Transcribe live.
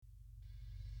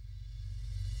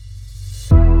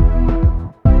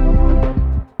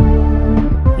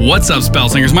What's up,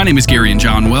 Spellslingers? My name is Gary and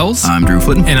John Wells. I'm Drew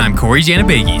Flitton. And I'm Corey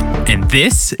Janabagian. And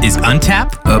this is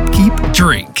Untap, Upkeep,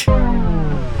 Drink.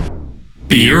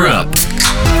 Beer up.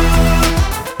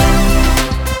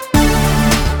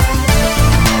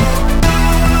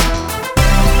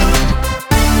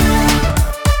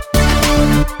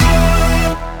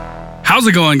 How's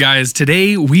it going, guys?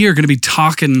 Today we are going to be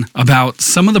talking about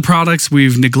some of the products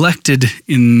we've neglected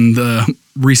in the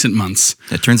recent months.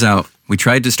 It turns out we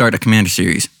tried to start a Commander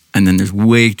series, and then there's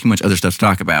way too much other stuff to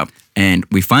talk about. And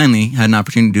we finally had an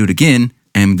opportunity to do it again,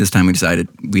 and this time we decided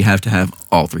we have to have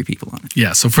all three people on it.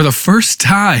 Yeah, so for the first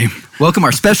time, welcome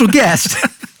our special guest.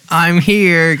 I'm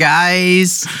here,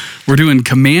 guys. We're doing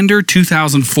Commander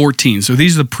 2014. So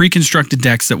these are the pre-constructed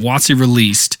decks that WotC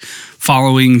released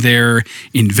following their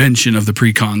invention of the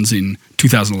precons in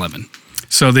 2011.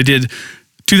 So they did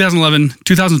 2011,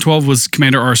 2012 was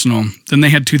Commander Arsenal, then they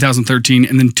had 2013,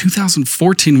 and then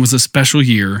 2014 was a special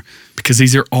year because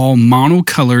these are all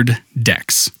monocolored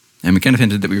decks. And we kind of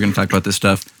hinted that we were going to talk about this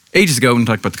stuff ages ago when we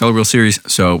talked about the Color Wheel series,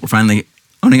 so we're finally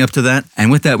owning up to that.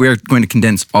 And with that, we are going to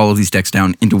condense all of these decks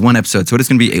down into one episode. So it is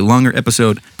going to be a longer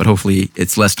episode, but hopefully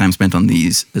it's less time spent on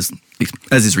these as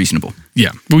is reasonable.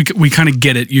 Yeah, we kind of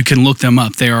get it. You can look them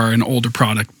up. They are an older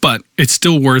product, but it's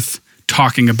still worth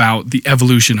talking about the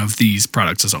evolution of these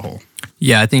products as a whole.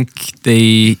 Yeah, I think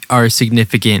they are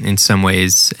significant in some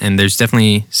ways, and there's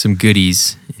definitely some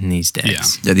goodies in these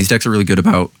decks. Yeah, these decks are really good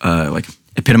about like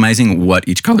epitomizing what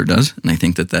each color does, and I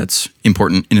think that that's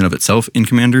important in and of itself in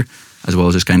Commander, as well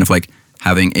as just kind of like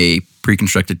having a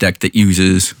pre-constructed deck that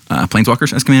uses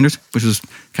Planeswalkers as commanders, which is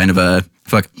kind of a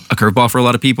curveball for a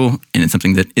lot of people, and it's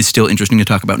something that is still interesting to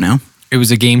talk about now. It was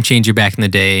a game changer back in the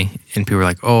day, and people were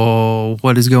like, oh,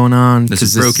 what is going on? This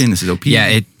is broken, this is OP.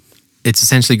 Yeah, it's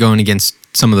essentially going against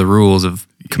some of the rules of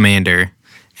Commander,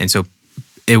 and so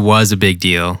it was a big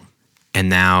deal, and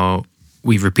now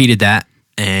we've repeated that,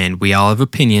 and we all have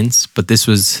opinions, but this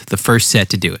was the first set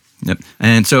to do it. Yep.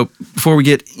 And so before we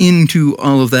get into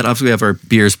all of that, obviously we have our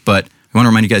beers, but I want to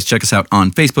remind you guys, check us out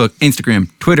on Facebook, Instagram,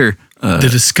 Twitter. The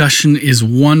discussion is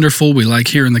wonderful. We like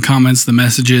hearing the comments, the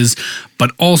messages,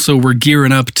 but also we're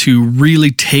gearing up to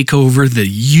really take over the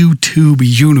YouTube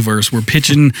universe. We're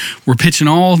pitching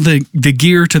all the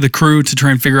gear to the crew to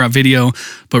try and figure out video,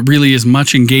 but really as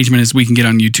much engagement as we can get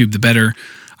on YouTube, the better.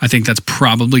 I think that's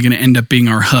probably going to end up being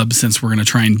our hub since we're going to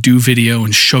try and do video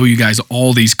and show you guys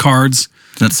all these cards.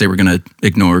 It's not to say we're going to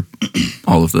ignore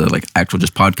all of the like actual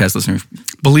just podcast listeners.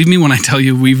 Believe me when I tell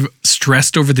you, we've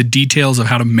stressed over the details of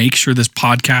how to make sure this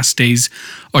podcast stays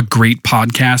a great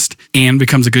podcast and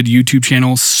becomes a good YouTube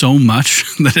channel so much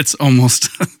that it's almost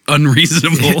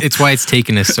unreasonable. It's why it's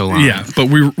taken us so long. Yeah, but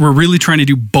we're really trying to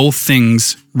do both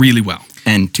things really well.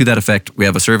 And to that effect, we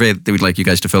have a survey that we'd like you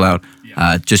guys to fill out.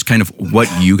 Just kind of what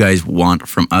you guys want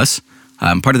from us.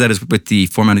 Part of that is with the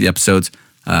format of the episodes.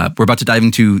 We're about to dive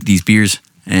into these beers,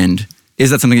 and is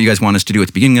that something that you guys want us to do at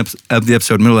the beginning of the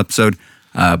episode, middle episode?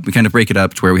 We kind of break it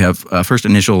up to where we have first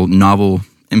initial novel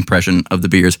impression of the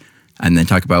beers, and then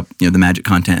talk about the Magic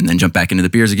content, and then jump back into the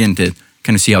beers again to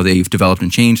kind of see how they've developed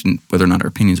and changed, and whether or not our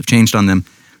opinions have changed on them.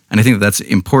 And I think that's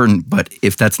important, but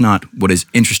if that's not what is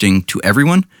interesting to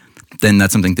everyone, then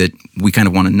that's something that we kind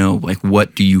of want to know. Like,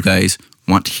 what do you guys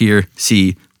want to hear,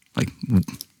 see? Like,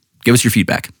 give us your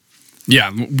feedback.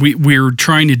 Yeah, we're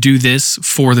trying to do this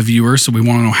for the viewer, so we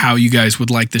want to know how you guys would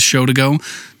like this show to go.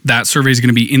 That survey is going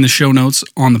to be in the show notes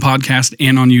on the podcast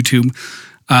and on YouTube.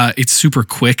 It's super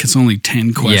quick. It's only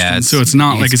 10 questions, so it's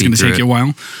not like it's going to take you a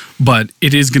while. But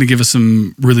it is going to give us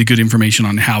some really good information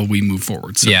on how we move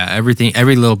forward. So. Yeah,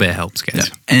 every little bit helps, guys.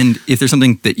 Yeah. And if there's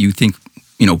something that you think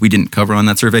we didn't cover on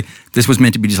that survey, this was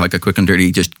meant to be just like a quick and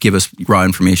dirty, just give us raw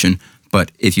information.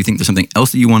 But if you think there's something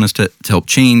else that you want us to help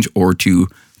change or to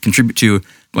contribute to,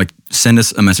 like, send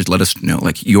us a message, let us know.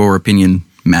 Like, your opinion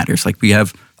matters. Like, we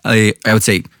have I would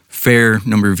say fair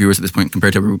number of viewers at this point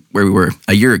compared to where we were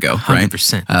a year ago, right?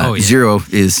 100%. 0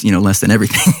 is less than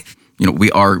everything.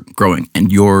 We are growing,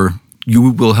 and you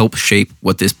will help shape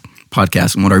what this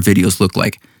podcast and what our videos look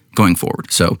like going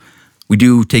forward. So we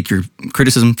do take your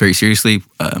criticism very seriously,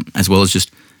 as well as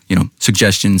just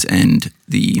suggestions and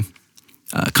the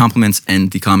compliments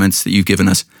and the comments that you've given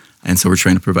us. And so we're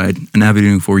trying to provide an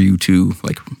avenue for you to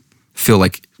like feel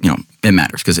like it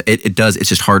matters, because it does. It's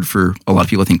just hard for a lot of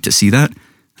people, I think, to see that.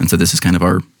 And so this is kind of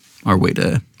our way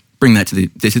to bring that to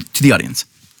the audience.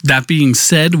 That being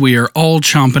said, we are all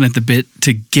chomping at the bit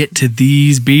to get to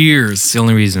these beers. It's the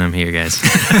only reason I'm here, guys.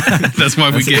 That's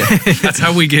why that's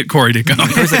how we get Corey to come.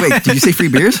 I was like, wait, did you say free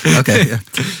beers? Okay.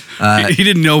 Yeah. He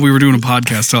didn't know we were doing a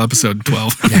podcast till episode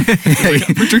 12.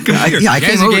 We're drinking beer. You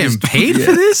guys are getting paid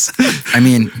for this? I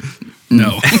mean,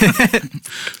 No.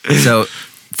 So,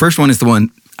 first one is the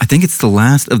one, I think it's the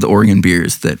last of the Oregon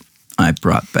beers that I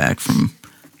brought back from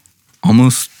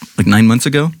almost like 9 months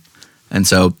ago. And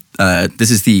so,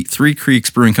 this is the Three Creeks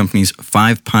Brewing Company's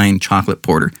 5 Pine Chocolate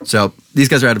Porter. So, these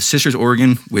guys are out of Sisters,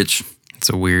 Oregon, which... It's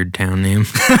a weird town name.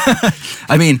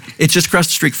 I mean, it's just across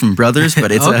the street from Brothers,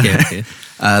 but it's... Okay.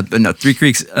 But no, Three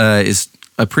Creeks is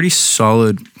a pretty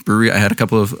solid brewery. I had a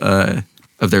couple of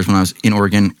theirs when I was in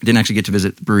Oregon. Didn't actually get to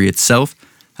visit the brewery itself,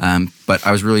 but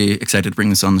I was really excited to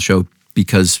bring this on the show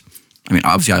because, I mean,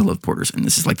 obviously I love porters, and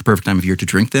this is like the perfect time of year to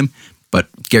drink them.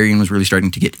 But Garion was really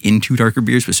starting to get into darker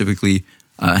beers, specifically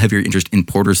heavier interest in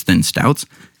porters than stouts.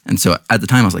 And so at the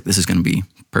time, I was like, this is going to be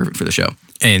perfect for the show.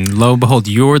 And lo and behold,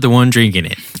 you're the one drinking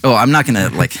it. Oh, I'm not going to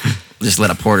like just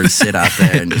let a porter sit out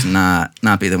there and just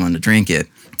not be the one to drink it.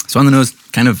 So on the nose,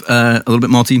 kind of a little bit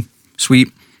malty,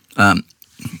 sweet,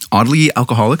 oddly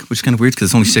alcoholic, which is kind of weird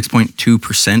because it's only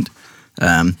 6.2%.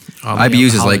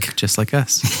 IBUs is like... Just like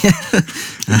us.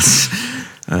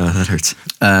 That hurts.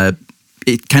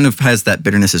 It kind of has that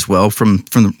bitterness as well from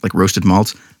the like roasted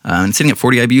malts. And it's sitting at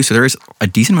 40 IBU, so there is a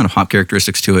decent amount of hop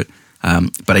characteristics to it.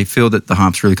 But I feel that the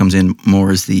hops really comes in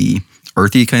more as the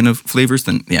earthy kind of flavors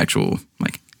than the actual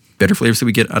like bitter flavors that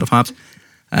we get out of hops.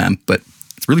 But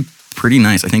it's really pretty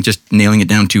nice. I think just nailing it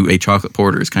down to a chocolate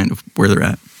porter is kind of where they're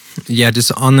at. Yeah,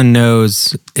 just on the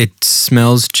nose, it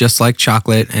smells just like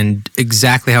chocolate and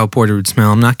exactly how a porter would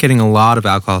smell. I'm not getting a lot of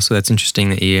alcohol, so that's interesting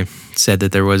that you said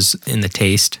that there was in the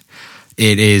taste.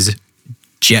 It is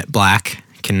jet black.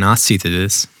 Cannot see through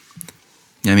this.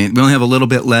 Yeah, I mean, we only have a little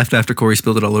bit left after Corey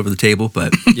spilled it all over the table,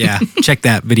 but... Yeah, check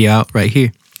that video out right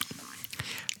here.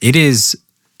 It is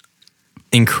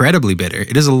incredibly bitter.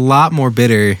 It is a lot more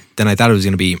bitter than I thought it was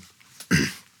going to be.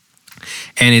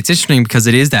 And it's interesting because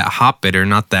it is that hop bitter,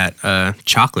 not that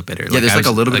chocolate bitter. Yeah, there's like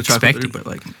a little bit of chocolate bitter, but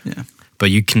like, yeah. But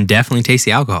you can definitely taste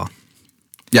the alcohol.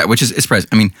 Yeah, which is surprising.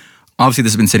 I mean, obviously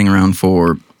this has been sitting around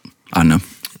for, I don't know,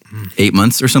 8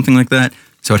 months or something like that.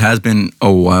 So it has been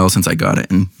a while since I got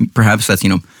it. And perhaps that's,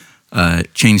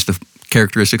 changed the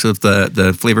characteristics of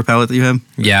the flavor palette that you have.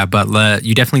 Yeah, but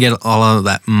you definitely get all of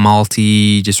that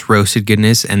malty, just roasted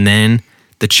goodness. And then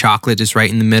the chocolate just right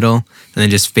in the middle. And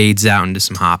then just fades out into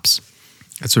some hops.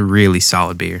 That's a really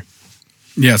solid beer.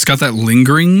 Yeah, it's got that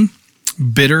lingering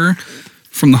bitter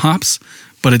from the hops,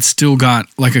 but it's still got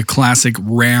like a classic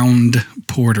round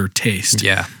porter taste.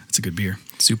 Yeah. It's a good beer.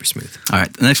 Super smooth. All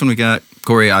right, the next one we got,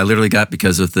 Corey, I literally got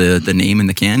because of the name in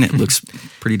the can. It looks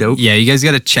pretty dope. Yeah, you guys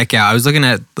got to check out. I was looking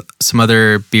at some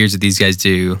other beers that these guys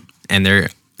do, and their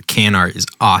can art is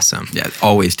awesome. Yeah,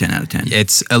 always 10 out of 10.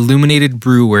 It's Illuminated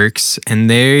Brew Works, and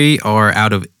they are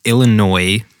out of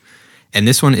Illinois. And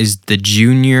this one is the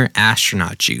Junior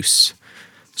Astronaut Juice.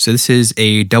 So this is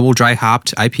a double dry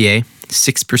hopped IPA,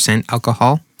 6%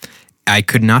 alcohol. I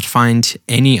could not find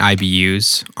any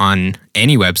IBUs on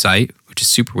any website, which is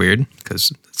super weird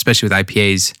because especially with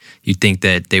IPAs, you'd think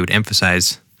that they would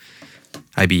emphasize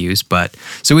IBUs. But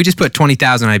so we just put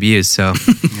 20,000 IBUs. So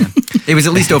yeah. It was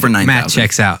at least over 9,000. Matt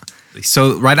checks out.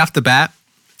 So right off the bat,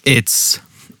 it's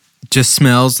just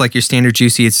smells like your standard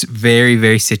juicy. It's very,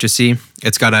 very citrusy.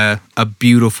 It's got a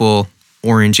beautiful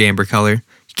orange amber color.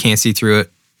 You can't see through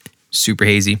it. Super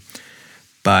hazy.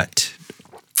 But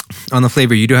on the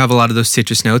flavor, you do have a lot of those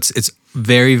citrus notes. It's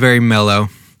very, very mellow.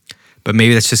 But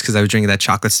maybe that's just because I was drinking that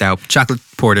chocolate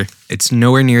porter. It's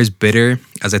nowhere near as bitter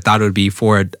as I thought it would be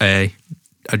for a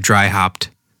dry hopped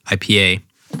IPA.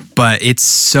 But it's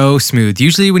so smooth.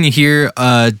 Usually when you hear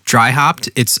dry hopped,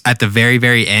 it's at the very,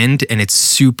 very end and it's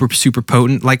super, super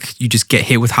potent. Like you just get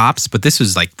hit with hops. But this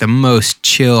was like the most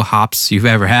chill hops you've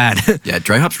ever had. Yeah,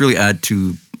 dry hops really add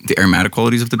to the aromatic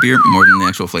qualities of the beer more than the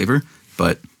actual flavor.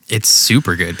 But it's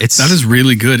super good. That is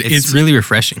really good. It's really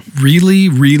refreshing. Really,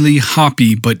 really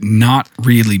hoppy, but not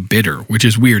really bitter, which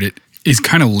is weird. It is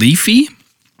kind of leafy,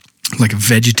 like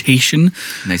vegetation.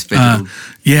 Nice vegetable.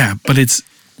 Yeah, but it's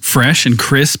fresh and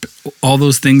crisp. All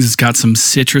those things. It's got some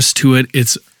citrus to it.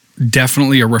 It's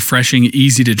definitely a refreshing,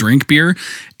 easy to drink beer.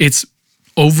 It's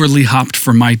overly hopped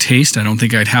for my taste. I don't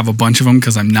think I'd have a bunch of them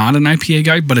because I'm not an IPA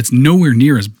guy, but it's nowhere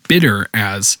near as bitter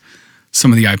as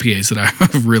some of the IPAs that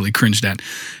I've really cringed at.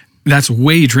 That's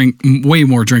way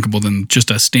more drinkable than just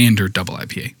a standard double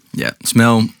IPA. Yeah,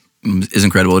 smell is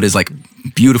incredible. It is like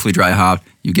beautifully dry hop.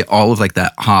 You get all of like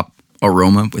that hop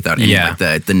aroma without any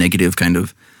like the negative kind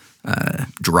of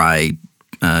dry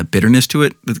bitterness to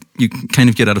it that you kind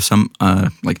of get out of some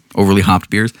like overly hopped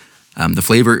beers. The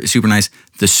flavor is super nice.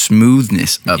 The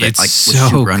smoothness of it's like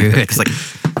so good. It's like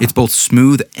it's both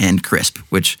smooth and crisp,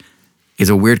 which is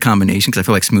a weird combination because I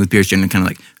feel like smooth beers generally kind of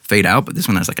like fade out, but this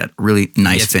one has like a really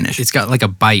nice finish. It's got like a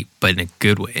bite, but in a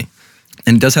good way.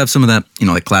 And it does have some of that,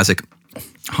 like classic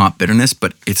hop bitterness,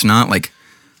 but it's not like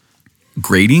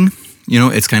grating.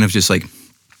 It's kind of just like.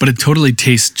 But it totally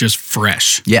tastes just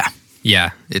fresh. Yeah.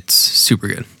 Yeah, it's super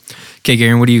good. Okay,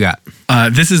 Garen, what do you got?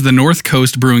 This is the North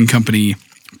Coast Brewing Company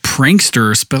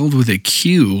Prankster, spelled with a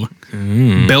Q,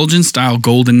 Belgian-style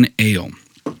golden ale.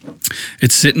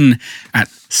 It's sitting at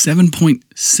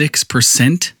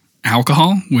 7.6%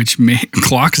 alcohol, which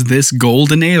clocks this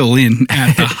golden ale in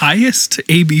at the highest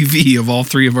ABV of all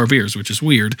three of our beers, which is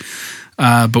weird.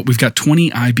 But we've got 20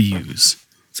 IBUs.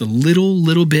 It's a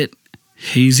little bit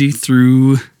hazy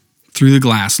through the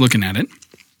glass looking at it.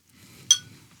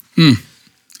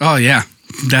 Oh, yeah.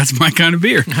 That's my kind of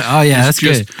beer. Oh, yeah, that's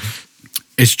good.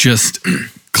 It's just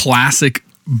classic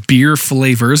beer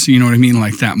flavors. You know what I mean?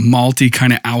 Like that malty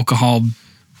kind of alcohol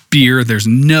beer. There's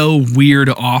no weird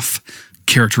off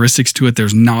characteristics to it.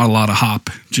 There's not a lot of hop.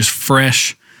 Just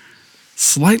fresh,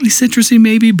 slightly citrusy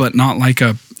maybe, but not like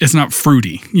it's not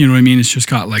fruity. You know what I mean? It's just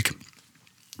got like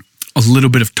a little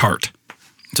bit of tart.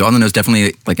 So on the nose,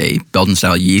 definitely like a Belgian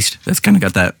style yeast. That's kind of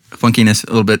got that funkiness, a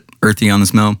little bit earthy on the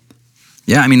smell.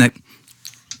 Yeah, I mean,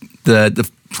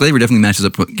 the flavor definitely matches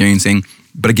up what Garen's saying.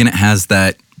 But again, it has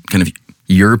that kind of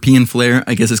European flair,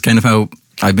 I guess is kind of how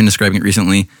I've been describing it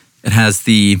recently. It has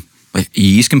the like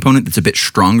yeast component that's a bit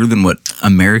stronger than what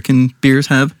American beers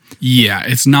have. Yeah,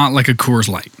 it's not like a Coors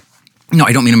Light. No,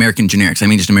 I don't mean American generics. I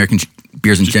mean just American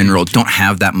beers in general don't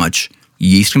have that much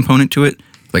yeast component to it.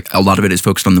 Like a lot of it is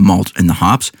focused on the malt and the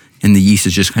hops, and the yeast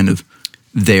is just kind of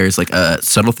there as like a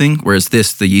subtle thing. Whereas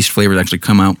the yeast flavors actually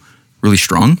come out really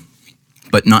strong,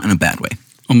 but not in a bad way.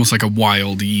 Almost like a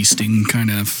wild yeasting kind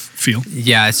of feel.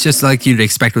 Yeah, it's just like you'd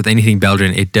expect with anything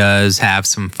Belgian. It does have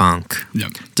some funk.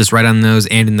 Yep. Just right on the nose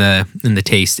and in the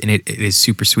taste, and it is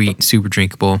super sweet, super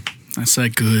drinkable. That's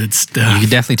that good stuff. You can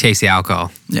definitely taste the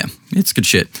alcohol. Yeah, it's good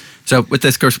shit. So with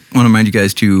this, of course, I want to remind you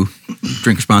guys to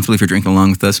drink responsibly if you're drinking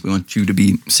along with us. We want you to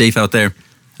be safe out there.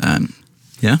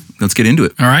 Yeah, let's get into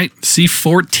it. All right,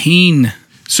 C14.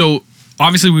 So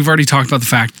obviously we've already talked about the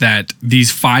fact that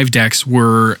these 5 decks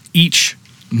were each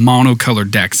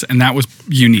monocolored decks, and that was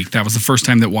unique. That was the first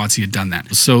time that WotC had done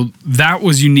that. So that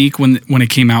was unique when it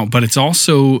came out, but it's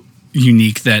also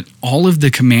unique that all of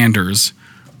the commanders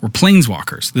were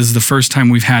planeswalkers. This is the first time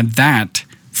we've had that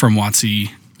from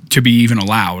WotC to be even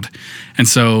allowed. And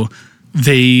so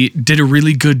they did a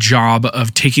really good job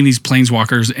of taking these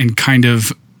planeswalkers and kind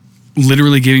of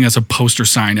literally giving us a poster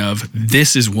sign of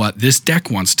this is what this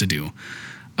deck wants to do.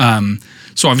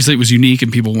 So obviously it was unique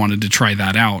and people wanted to try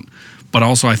that out. But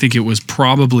also I think it was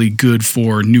probably good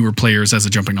for newer players as a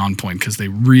jumping on point because they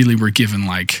really were given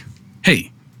like,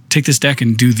 hey, take this deck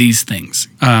and do these things.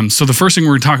 So the first thing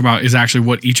we're going to talk about is actually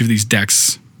what each of these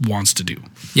decks wants to do.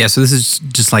 Yeah, so this is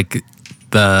just like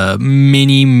the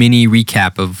mini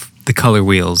recap of the color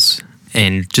wheels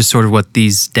and just sort of what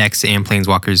these decks and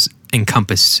planeswalkers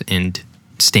encompass and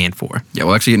stand for. Yeah,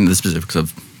 we'll actually get into the specifics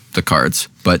of the cards,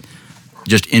 but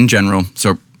just in general,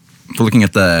 so if we're looking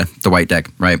at the white deck,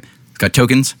 right? It's got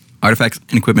tokens, artifacts,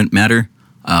 and equipment matter,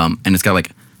 and it's got like,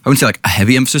 I wouldn't say like a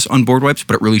heavy emphasis on board wipes,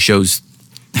 but it really shows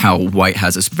how white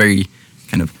has this very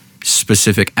kind of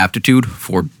specific aptitude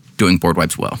for doing board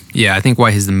wipes well. Yeah, I think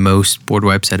white has the most board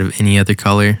wipes out of any other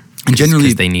color. And generally,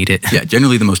 because they need it. Yeah,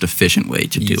 generally the most efficient way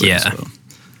to do it as Yeah.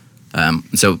 well.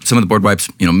 So some of the board wipes,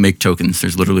 make tokens.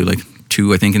 There's literally like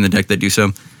 2, I think, in the deck that do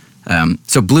so.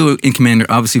 So blue in Commander,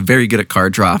 obviously very good at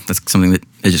card draw. That's something that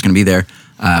is just going to be there.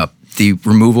 The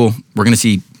removal, we're going to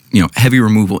see, heavy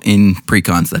removal in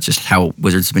precons. That's just how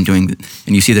Wizards have been doing it.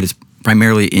 And you see that it's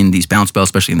primarily in these bounce spells,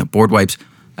 especially in the board wipes.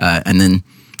 And then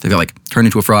they've got like turn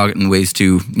into a frog and ways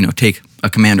to, take a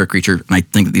commander creature. And I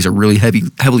think that these are really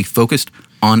heavily focused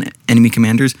on enemy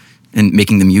commanders and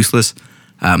making them useless.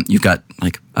 You've got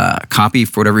like copy,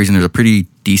 for whatever reason, there's a pretty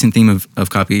decent theme of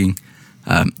copying.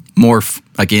 Morph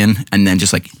again, and then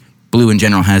just like blue in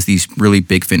general has these really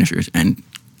big finishers. And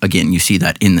again, you see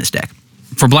that in this deck.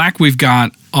 For black, we've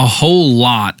got a whole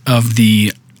lot of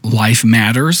the life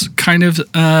matters kind of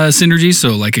synergy.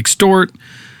 So like extort,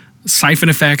 siphon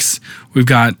effects. We've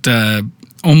got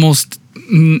almost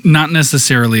not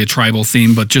necessarily a tribal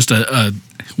theme, but just a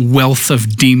wealth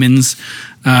of demons.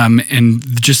 And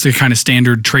just the kind of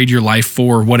standard trade your life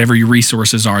for whatever your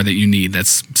resources are that you need.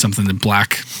 That's something that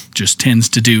black just tends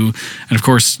to do. And of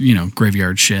course,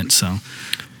 graveyard shit. So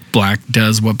black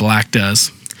does what black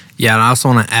does. Yeah, and I also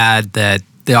want to add that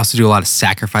they also do a lot of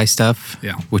sacrifice stuff.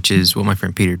 Yeah. Which is what my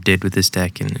friend Peter did with this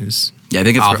deck, and it was Yeah, I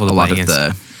think it's awful a to lot play of against.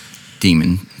 the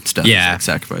demon stuff. Yeah, like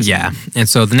sacrifice. Yeah, and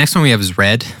so the next one we have is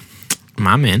red.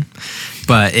 My man,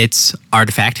 but it's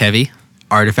artifact heavy,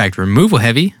 artifact removal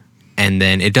heavy, And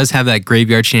then it does have that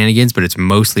graveyard shenanigans, but it's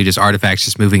mostly just artifacts,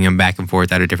 just moving them back and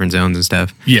forth out of different zones and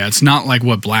stuff. Yeah, it's not like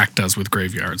what black does with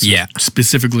graveyards. Yeah.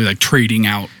 Specifically like trading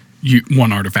out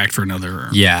one artifact for another.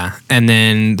 Yeah. And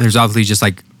then there's obviously just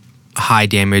like high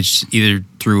damage either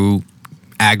through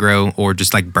aggro or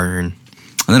just like burn.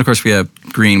 And then, of course, we have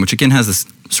green, which again has this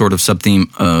sort of sub-theme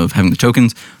of having the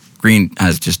tokens. Green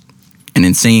has just an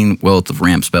insane wealth of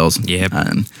ramp spells. Yep.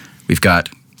 We've got,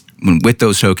 with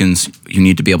those tokens, you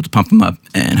need to be able to pump them up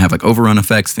and have like overrun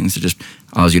effects, things that just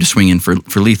allows you to swing in for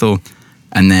lethal.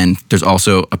 And then there's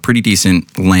also a pretty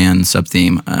decent land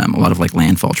sub-theme, a lot of like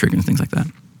landfall triggers, things like that.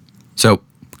 So,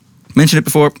 mentioned it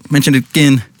before, mentioned it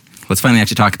again. Let's finally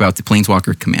actually talk about the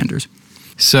Planeswalker commanders.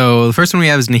 So the first one we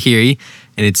have is Nahiri,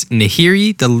 and it's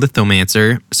Nahiri the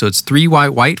Lithomancer. So it's 3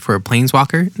 white for a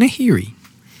Planeswalker, Nahiri.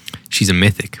 She's a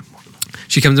mythic.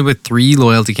 She comes in with 3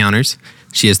 loyalty counters.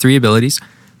 She has 3 abilities.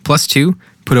 +2,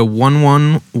 put a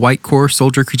 1/1 white core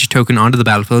soldier creature token onto the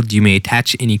battlefield. You may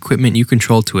attach any equipment you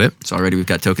control to it. So already we've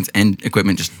got tokens and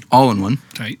equipment just all in one.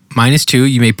 Tight. -2,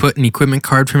 you may put an equipment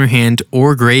card from your hand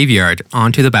or graveyard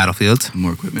onto the battlefield.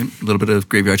 More equipment, a little bit of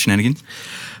graveyard shenanigans.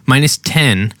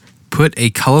 -10, put a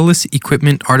colorless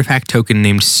equipment artifact token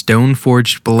named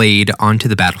Stoneforged Blade onto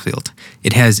the battlefield.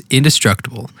 It has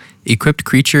indestructible. Equipped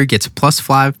creature gets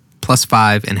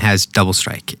 +5/+5 and has double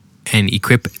strike. And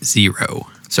equip 0.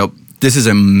 So this is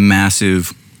a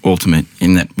massive ultimate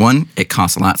in that, 1, it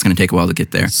costs a lot. It's going to take a while to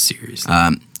get there. Seriously.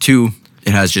 2,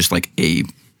 it has just like a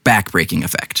back-breaking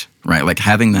effect, right? Like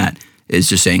having that is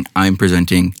just saying, I'm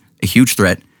presenting a huge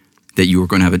threat that you are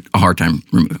going to have a hard time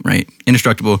removing, right?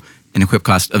 Indestructible, an equip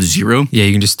cost of 0. Yeah,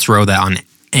 you can just throw that on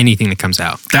anything that comes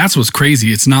out. That's what's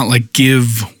crazy. It's not like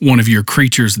give one of your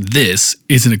creatures this.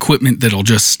 It's an equipment that'll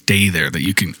just stay there that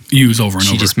you can use over and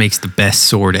She over. just makes the best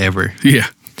sword ever. Yeah.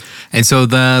 And so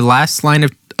the last line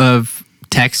of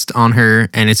text on her,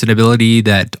 and it's an ability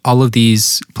that all of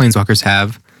these Planeswalkers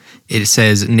have, it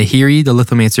says, Nahiri the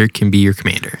Lithomancer can be your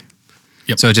commander.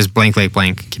 Yep. So just blank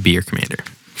can be your commander.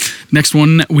 Next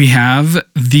one, we have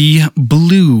the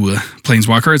blue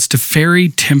Planeswalker. It's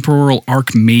Teferi Temporal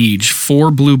Archmage.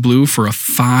 4 blue for a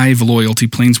 5 loyalty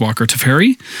Planeswalker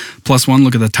Teferi. +1,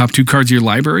 look at the top 2 cards of your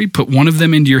library. Put one of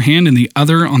them into your hand and the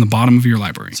other on the bottom of your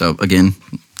library. So again,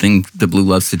 thing the blue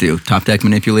loves to do. Top deck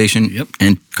manipulation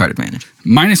and card advantage.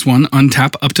 -1,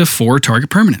 untap up to 4 target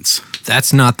permanents.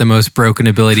 That's not the most broken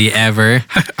ability ever.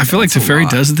 I feel like Teferi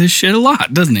does this shit a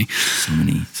lot, doesn't he? So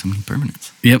many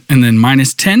permanents. Yep. And then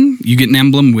 -10, you get an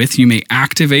emblem with, you may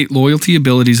activate loyalty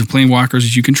abilities of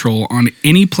Planeswalkers you control on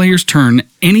any player's turn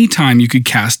anytime you could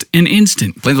cast an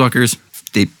instant. Planeswalkers,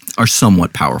 they are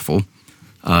somewhat powerful.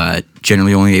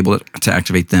 Generally only able to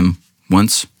activate them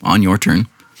once on your turn.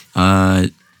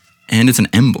 And it's an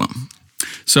emblem.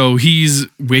 So he's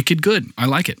wicked good. I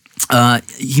like it.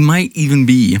 He might even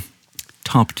be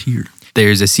top tier.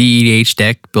 There's a CEDH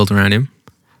deck built around him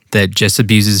that just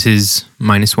abuses his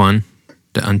 -1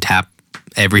 to untap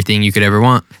everything you could ever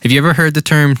want. Have you ever heard the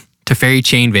term Teferi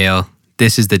Chainveil?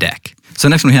 This is the deck. So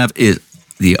next one we have is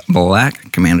the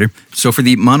black commander. So for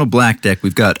the mono black deck,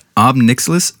 we've got Ob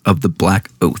Nixilis of the Black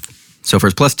Oath. So for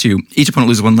his +2, each opponent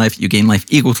loses 1 life. You gain life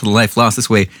equal to the life lost. This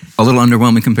way, a little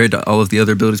underwhelming compared to all of the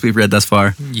other abilities we've read thus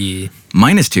far. Yeah.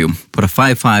 -2, put a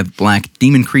 5/5 black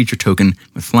demon creature token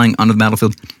with flying onto the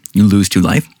battlefield. You lose 2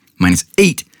 life.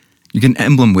 -8, you get an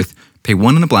emblem with pay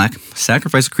 1 in a black,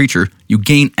 sacrifice a creature, you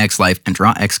gain X life, and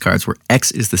draw X cards, where X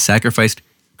is the sacrificed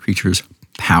creature's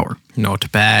power.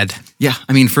 Not bad. Yeah,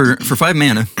 I mean, for 5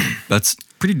 mana, that's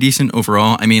pretty decent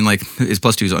overall. I mean, like, his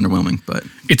 +2 is underwhelming, but...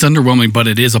 It's underwhelming, but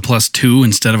it is a +2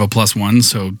 instead of a +1,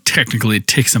 so technically it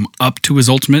takes him up to his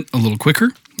ultimate a little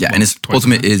quicker. Yeah, and his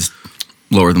ultimate is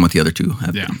lower than what the other 2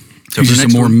 have Yeah. been. So he's for the just a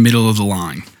next more one- middle of the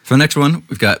line. For the next one,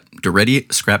 we've got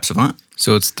Doretti Scrap Savant.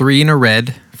 So it's 3 in a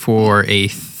red for a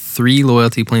 3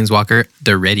 loyalty Planeswalker,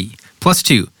 the Ready.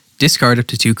 +2, discard up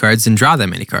to 2 cards and draw that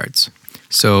many cards.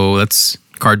 So that's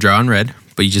card draw in red,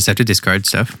 but you just have to discard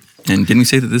stuff. And didn't we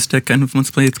say that this deck kind of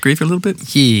wants to play with graveyard a little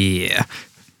bit? Yeah.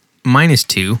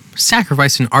 -2,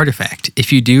 sacrifice an artifact.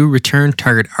 If you do, return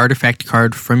target artifact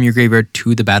card from your graveyard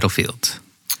to the battlefield.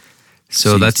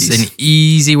 So that's an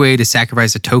easy way to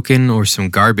sacrifice a token or some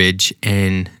garbage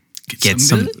and get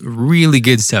some really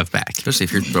good stuff back. Especially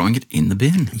if you're throwing it in the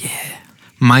bin.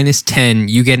 -10,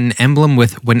 you get an emblem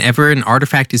with whenever an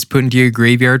artifact is put into your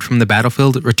graveyard from the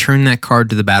battlefield, return that card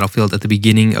to the battlefield at the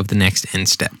beginning of the next end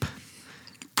step.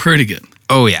 Pretty good.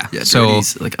 Oh, yeah. Yeah, So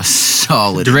Doretti's like a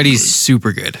solid... Doretti's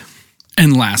super good.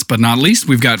 And last but not least,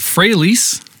 we've got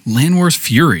Freyalise, Landwar's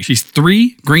Fury. She's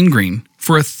 3 green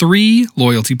for a 3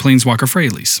 loyalty Planeswalker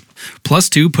Freyalise.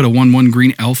 +2, put a 1/1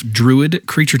 green elf druid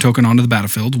creature token onto the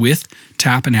battlefield with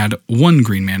tap and add 1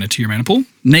 green mana to your mana pool.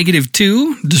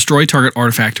 -2, destroy target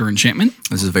artifact or enchantment.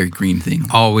 This is a very green thing.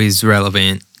 Always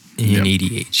relevant in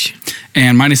EDH.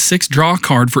 And -6, draw a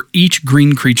card for each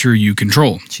green creature you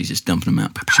control. She's just dumping them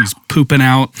out. She's pooping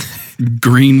out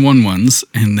green 1/1s,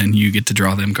 and then you get to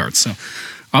draw them cards. So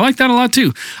I like that a lot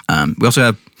too. We also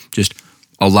have just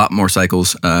a lot more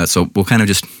cycles. So we'll kind of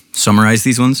just summarize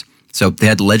these ones. So they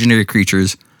had legendary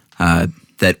creatures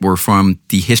that were from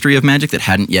the history of Magic that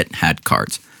hadn't yet had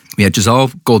cards. We had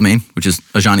Jazal Goldmane, which is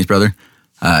Ajani's brother,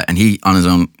 and he on his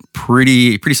own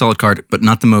pretty solid card, but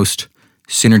not the most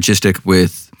synergistic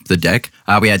with the deck.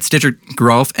 We had Stitcher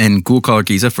Geralf and Ghoul-Caller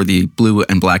Giza for the blue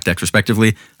and black decks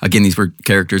respectively. Again, these were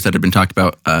characters that had been talked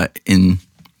about in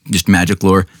just Magic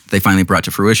lore. They finally brought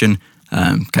to fruition,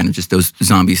 kind of just those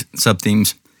zombie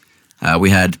sub-themes. We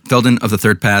had Felden of the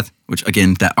Third Path, which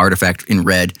again, that artifact in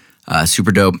red,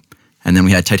 super dope. And then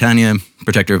we had Titania,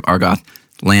 Protector of Argoth,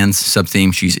 lands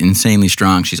sub-theme. She's insanely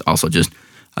strong. She's also just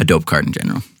a dope card in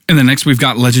general. And then next we've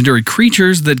got legendary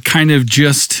creatures that kind of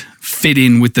just fit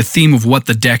in with the theme of what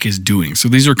the deck is doing. So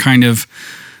these are kind of,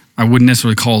 I wouldn't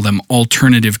necessarily call them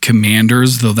alternative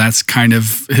commanders, though that's kind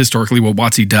of historically what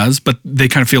WotC does, but they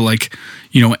kind of feel like,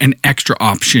 an extra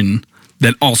option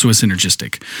that also is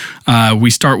synergistic. We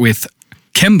start with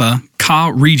Kemba,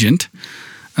 Ka Regent,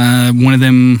 one of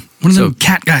them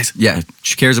cat guys. Yeah,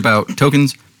 she cares about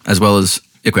tokens as well as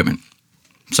equipment.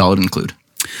 Solid include.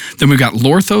 Then we've got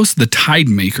Lorthos, the Tide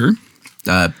Maker.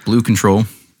 Blue control.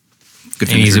 Good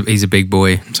And he's a big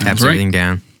boy. Taps everything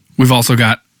down. We've also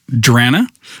got Drana,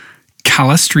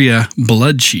 Calistria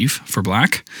Blood Chief for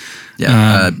black.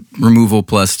 Yeah, removal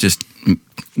plus just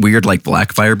weird like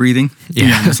black fire breathing.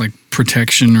 Yeah, it's like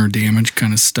protection or damage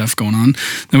kind of stuff going on.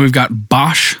 Then we've got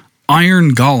Bosch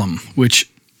Iron Golem, which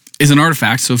is an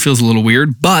artifact, so it feels a little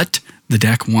weird, but the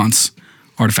deck wants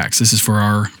artifacts. This is for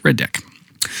our red deck.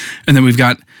 And then we've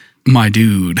got my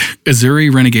dude,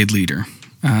 Azuri Renegade Leader.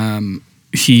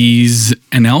 He's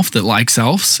an elf that likes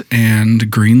elves, and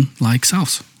green likes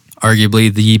elves.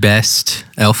 Arguably the best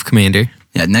elf commander.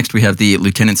 Yeah, next we have the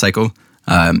Lieutenant cycle.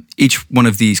 Each one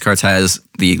of these cards has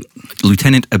the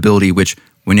Lieutenant ability, which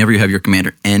whenever you have your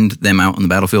commander end them out on the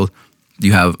battlefield,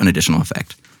 you have an additional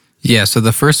effect. Yeah, so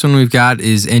the first one we've got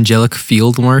is Angelic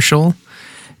Field Marshal,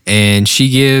 and she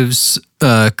gives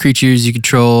creatures you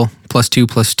control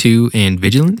 +2/+2 and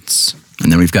vigilance.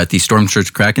 And then we've got the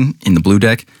Stormchurch Kraken in the blue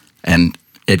deck, and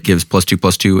it gives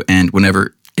 +2/+2, and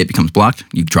whenever it becomes blocked,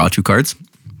 you draw 2 cards.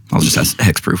 I'll just ask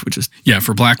hexproof, which is... Yeah,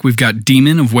 for black, we've got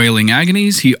Demon of Wailing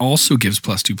Agonies. He also gives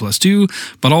 +2/+2,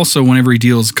 but also whenever he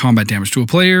deals combat damage to a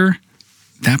player,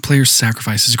 that player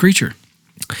sacrifices a creature.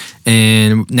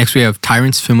 And next we have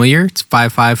Tyrant's Familiar. It's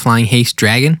 5/5 Flying Haste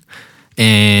Dragon,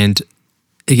 and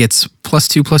it gets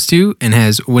 +2/+2 and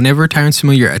has whenever Tyrant's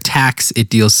Familiar attacks, it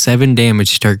deals 7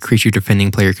 damage to target creature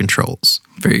defending player controls.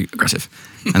 Very aggressive.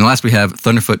 And last we have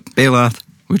Thunderfoot Baloth,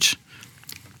 which,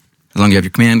 as long as you have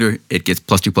your commander, it gets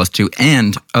 +2/+2,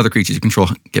 and other creatures you control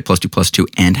get +2/+2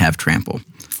 and have trample.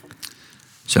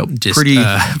 So Just pretty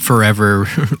forever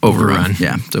overrun.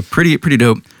 Yeah, so pretty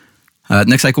dope.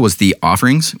 Next cycle was the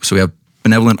offerings. So we have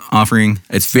Benevolent Offering.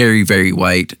 It's very, very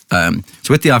white. So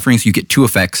with the offerings, you get 2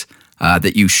 effects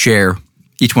that you share,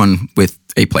 each one with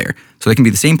a player. So they can be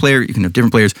the same player. You can have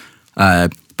different players,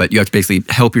 but you have to basically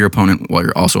help your opponent while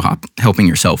you're also helping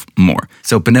yourself more.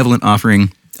 So Benevolent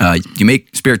Offering, you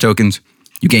make spirit tokens,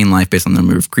 you gain life based on the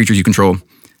number of creatures you control,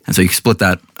 and so you split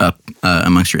that up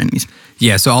amongst your enemies.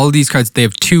 Yeah, so all of these cards, they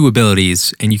have 2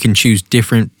 abilities, and you can choose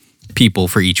different people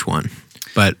for each one.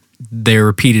 But they're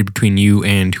repeated between you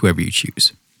and whoever you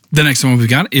choose. The next one we've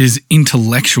got is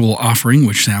Intellectual Offering,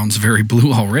 which sounds very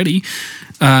blue already.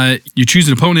 You choose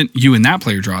an opponent, you and that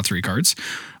player draw 3 cards.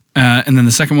 And then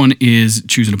the second one is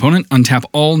choose an opponent, untap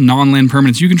all non-land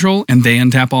permanents you control, and they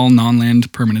untap all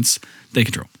non-land permanents they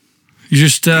control. You're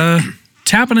just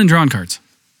tapping and drawing cards.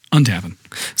 Untapping.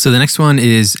 So the next one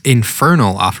is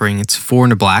Infernal Offering. It's 4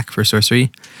 and a black for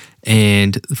sorcery.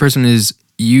 And the first one is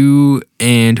you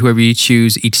and whoever you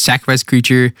choose each sacrifice a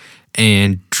creature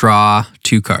and draw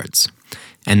 2 cards.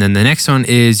 And then the next one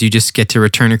is you just get to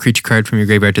return a creature card from your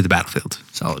graveyard to the battlefield.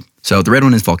 Solid. So the red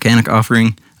one is Volcanic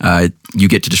Offering. You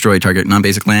get to destroy target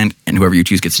non-basic land, and whoever you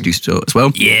choose gets to do so as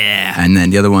well. Yeah. And then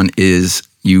the other one is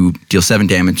you deal 7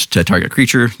 damage to a target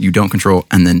creature you don't control,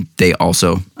 and then they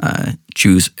also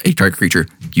choose a target creature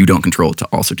you don't control to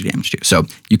also do damage to. So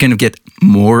you kind of get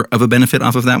more of a benefit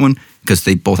off of that one because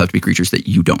they both have to be creatures that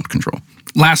you don't control.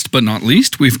 Last but not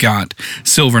least, we've got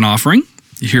Sylvan Offering.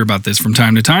 You hear about this from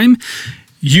time to time.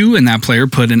 You and that player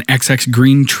put an XX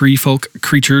green tree folk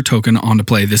creature token onto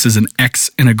play. This is an X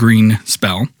and a green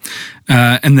spell.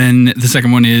 And then the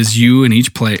second one is you and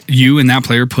that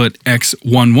player put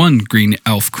X1/1 green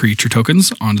elf creature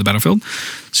tokens onto the battlefield.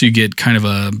 So you get kind of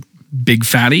a big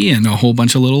fatty and a whole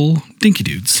bunch of little dinky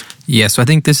dudes. Yeah, so I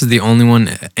think this is the only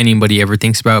one anybody ever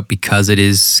thinks about because it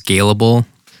is scalable.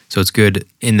 So it's good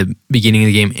in the beginning of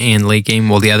the game and late game.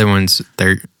 While the other ones,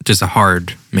 they're just a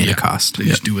hard mana cost. They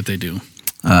just do what they do.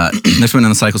 Next one on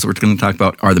the cycles that we're going to talk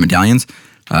about are the medallions.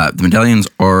 The medallions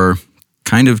are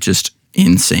kind of just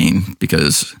insane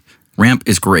because ramp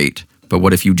is great, but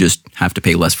what if you just have to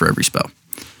pay less for every spell?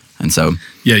 And so...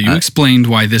 Yeah, you explained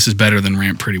why this is better than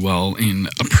ramp pretty well in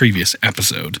a previous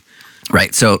episode.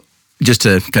 Right, so just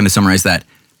to kind of summarize that,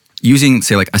 using,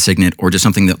 say, like a signet or just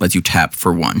something that lets you tap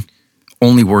for one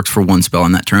only works for one spell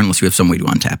on that turn unless you have some way to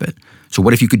untap it. So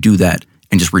what if you could do that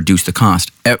and just reduce the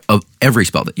cost of every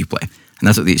spell that you play? And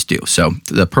that's what these do. So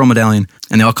the Pearl Medallion,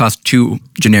 and they all cost 2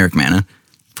 generic mana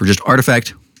for just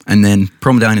artifact, and then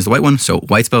Pearl Medallion is the white one, so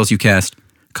white spells you cast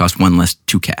cost 1 less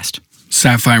to cast.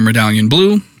 Sapphire Medallion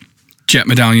blue, Jet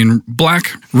Medallion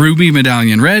black, Ruby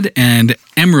Medallion red, and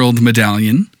Emerald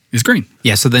Medallion is green.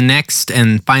 Yeah, so the next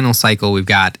and final cycle we've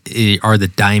got are the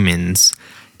diamonds.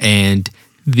 And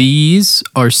these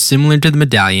are similar to the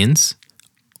medallions,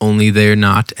 only they're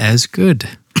not as good.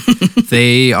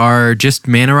 They are just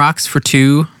mana rocks for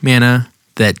 2 mana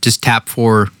that just tap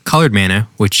for colored mana,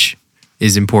 which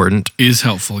is important. Is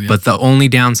helpful, yeah. But the only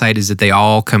downside is that they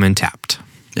all come in tapped.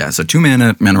 Yeah, so 2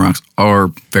 mana rocks are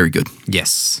very good.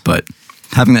 Yes. But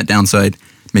having that downside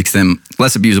makes them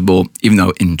less abusable, even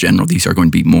though in general these are going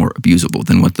to be more abusable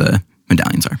than what the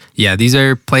medallions are. Yeah, these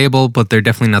are playable, but they're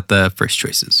definitely not the first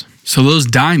choices. So those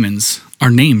diamonds are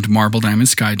named Marble Diamond,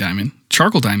 Sky Diamond,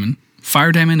 Charcoal Diamond,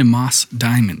 Fire Diamond, and Moss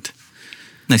Diamond.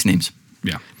 Nice names.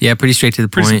 Yeah. Yeah, pretty straight to the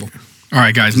Pretty point. simple. All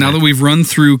right, guys, now that we've run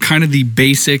through kind of the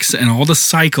basics and all the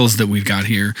cycles that we've got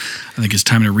here, I think it's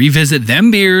time to revisit them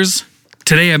beers.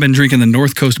 Today I've been drinking the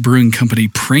North Coast Brewing Company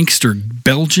Prankster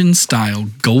Belgian-style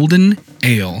Golden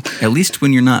Ale. At least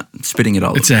when you're not spitting it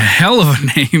all It's a hell of a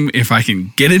name if I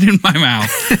can get it in my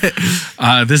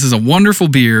mouth. This is a wonderful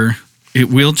beer. It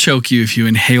will choke you if you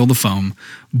inhale the foam,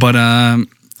 but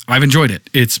I've enjoyed it.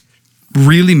 It's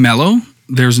really mellow.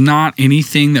 There's not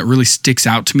anything that really sticks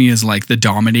out to me as like the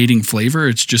dominating flavor.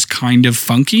 It's just kind of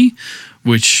funky,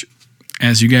 which,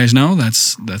 as you guys know,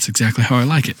 that's exactly how I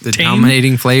like it. The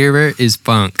dominating flavor is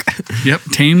funk. Yep,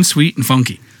 tame, sweet, and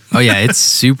funky. Oh yeah, it's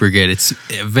super good. It's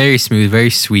very smooth, very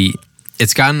sweet.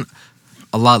 It's gotten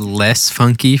a lot less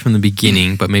funky from the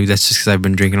beginning, but maybe that's just because I've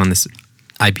been drinking on this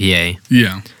IPA.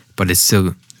 Yeah. But it's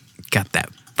still got that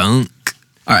funk.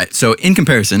 All right, so in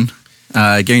comparison,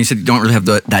 Gary, you said you don't really have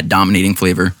that dominating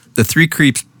flavor. The Three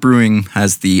Creeps Brewing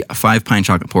has the 5 pine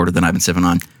chocolate porter that I've been sipping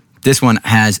on. This one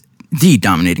has the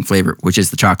dominating flavor, which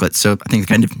is the chocolate. So I think I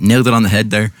kind of nailed it on the head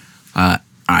there. I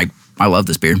love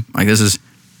this beer. Like, this is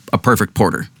a perfect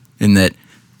porter in that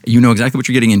you know exactly what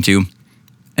you're getting into,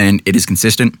 and it is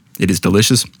consistent. It is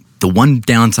delicious. The one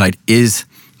downside is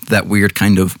that weird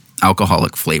kind of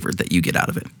alcoholic flavor that you get out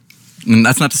of it. And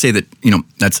that's not to say that,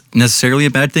 that's necessarily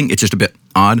a bad thing. It's just a bit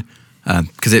odd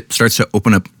because it starts to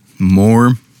open up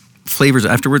more flavors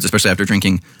afterwards, especially after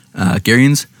drinking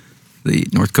Gary's, the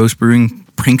North Coast Brewing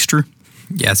Prankster.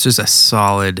 Yeah, it's just a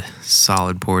solid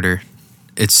porter.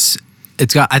 I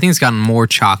think it's gotten more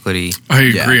chocolatey. I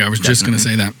agree. Yeah, I was just going to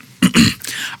say that.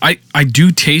 I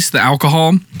do taste the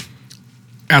alcohol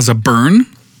as a burn,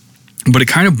 but it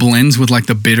kind of blends with like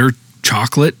the bitter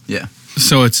chocolate. Yeah.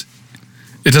 So it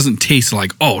doesn't taste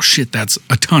like, oh shit, that's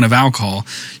a ton of alcohol.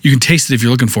 You can taste it if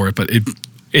you're looking for it, but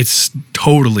it's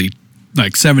totally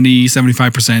like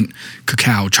 70-75%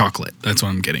 cacao chocolate. That's what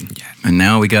I'm getting. Yeah. And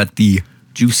now we got the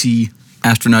juicy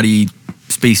astronaut-y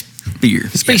space beer.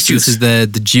 Space juice. This is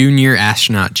the junior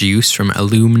astronaut juice from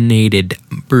Illuminated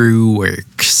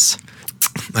Brewworks.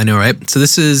 I know, right? So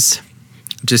this is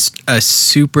just a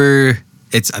super,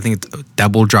 I think it's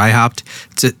double dry hopped.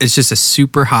 It's just a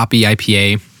super hoppy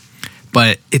IPA,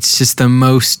 but it's just the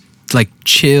most like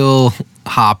chill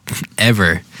hop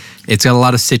ever. It's got a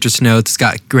lot of citrus notes. It's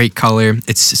got great color.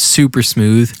 It's super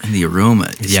smooth. And the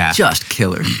aroma is just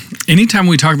killer. Anytime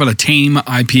we talk about a tame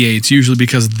IPA, it's usually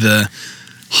because the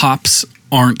hops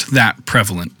aren't that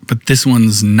prevalent. But this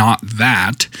one's not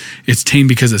that. It's tame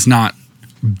because it's not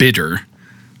bitter.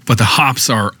 But the hops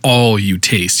are all you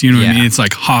taste. You know what I mean? It's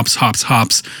like hops,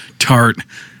 tart,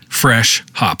 fresh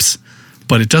hops.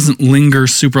 But it doesn't linger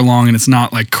super long, and it's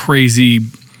not like crazy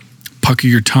pucker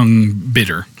your tongue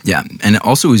bitter. Yeah, and it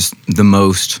also is the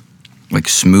most like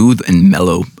smooth and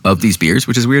mellow of these beers,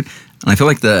 which is weird. And I feel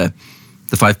like the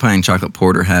the 5 Pine Chocolate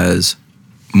Porter has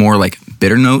more like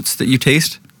bitter notes that you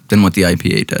taste than what the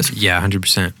IPA does. Yeah,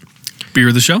 100%. Beer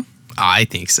of the show? I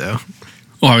think so.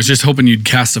 Well, I was just hoping you'd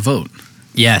cast a vote.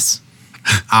 Yes.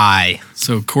 I.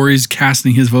 So Corey's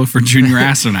casting his vote for Junior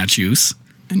Astronaut Juice.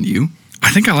 And you?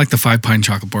 I think I like the 5 Pine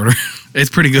Chocolate Porter. It's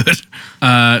pretty good.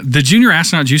 The Junior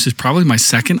Astronaut Juice is probably my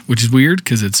second, which is weird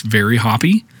because it's very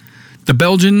hoppy. The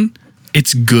Belgian,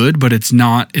 it's good, but it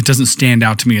doesn't stand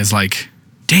out to me as like,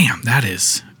 damn, that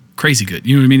is crazy good.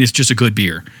 You know what I mean? It's just a good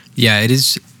beer. Yeah, it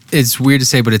is. It's weird to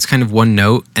say, but it's kind of one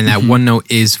note, and that one note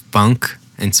is funk,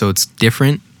 and so it's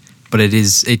different, but it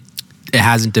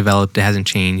hasn't developed, it hasn't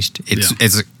changed.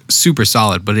 It's super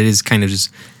solid, but it is kind of just,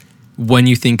 when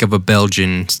you think of a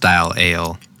Belgian style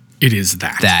ale, it is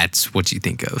that. That's what you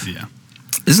think of. Yeah.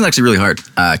 This is actually really hard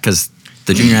because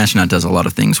the Junior Astronaut does a lot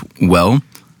of things well,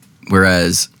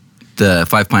 whereas the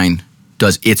 5 Pine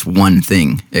does its one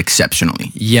thing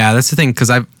exceptionally. Yeah, that's the thing, because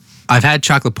I've had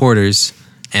chocolate porters,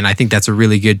 and I think that's a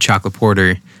really good chocolate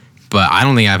porter, but I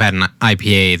don't think I've had an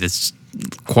IPA that's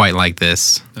quite like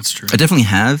this. That's true. I definitely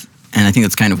have, and I think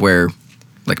that's kind of where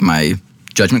like my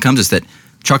judgment comes, is that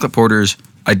chocolate porters,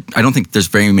 I don't think there's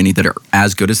very many that are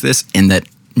as good as this and that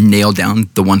nail down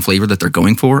the one flavor that they're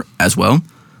going for as well.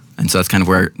 And so that's kind of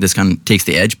where this kind of takes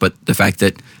the edge. But the fact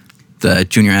that the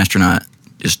Junior Astronaut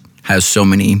just has so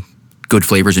many good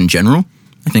flavors in general,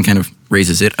 I think kind of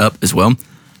raises it up as well.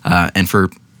 And for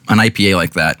an IPA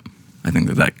like that, I think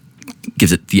that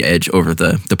gives it the edge over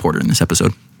the porter in this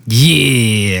episode.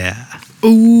 Yeah.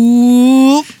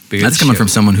 Ooh. That's coming from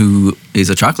someone who is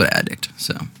a chocolate addict.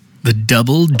 So The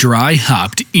double dry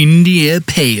hopped India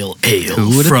Pale Ale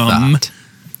Who would have from thought?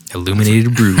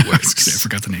 Illuminated Brew I Works.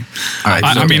 forgot the name. All right,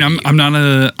 I mean, I'm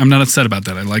not upset about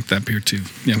that. I like that beer too.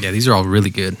 Yeah. Yeah, these are all really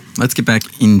good. let's get back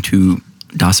into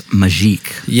Das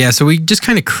Magique. Yeah, so we just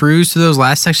kind of cruised through those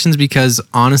last sections because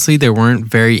honestly, they weren't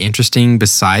very interesting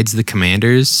besides the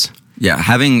commanders. Yeah,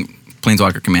 having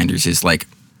Planeswalker Commanders is like,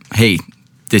 hey,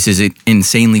 this is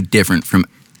insanely different from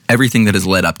everything that has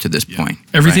led up to this point.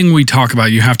 Everything right? we talk about,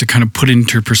 you have to kind of put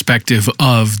into perspective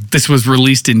of this was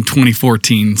released in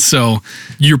 2014. So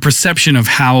your perception of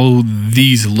how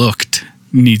these looked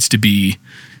needs to be,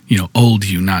 old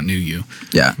you, not new you.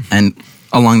 Yeah, and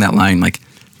along that line, like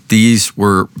these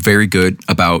were very good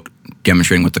about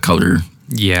demonstrating what the color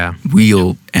Yeah.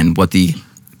 wheel and what the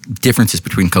differences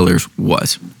between colors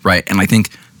was, right? And I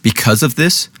think because of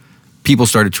this, people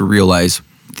started to realize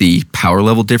the power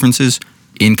level differences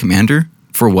in Commander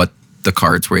for what the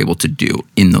cards were able to do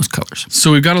in those colors.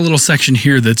 So we've got a little section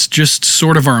here that's just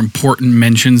sort of our important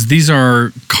mentions. These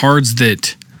are cards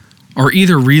that are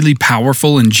either really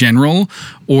powerful in general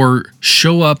or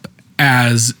show up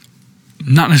as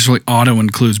not necessarily auto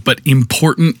includes, but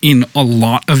important in a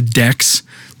lot of decks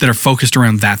that are focused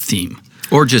around that theme.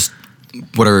 Or just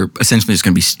what are essentially just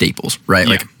going to be staples, right?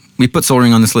 Yeah. Like we put Sol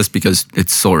Ring on this list because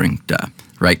it's Sol Ring, duh,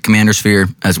 right? Commander Sphere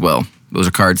as well. Those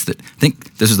are cards that I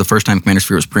think this is the first time Commander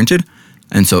Sphere was printed.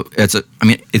 And so it's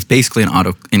basically an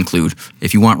auto include.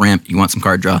 If you want ramp, you want some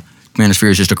card draw, Commander Sphere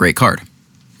is just a great card.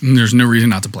 And there's no reason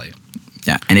not to play it.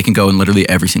 Yeah, and it can go in literally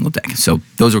every single deck. So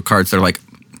those are cards that are like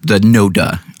the no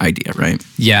duh idea, right?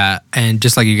 Yeah, and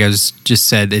just like you guys just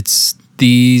said, it's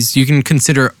these, you can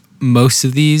consider most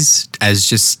of these as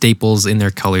just staples in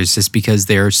their colors just because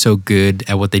they're so good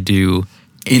at what they do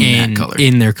In that color.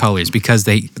 in their colors, because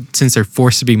since they're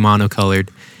forced to be monocolored,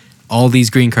 all these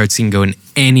green cards can go in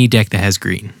any deck that has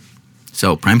green.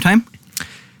 So primetime,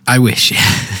 I wish.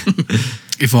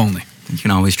 If only. you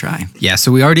can always try. Yeah,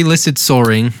 so we already listed Sol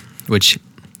Ring, which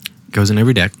goes in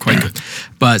every deck. Quite good.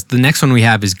 But the next one we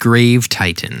have is Grave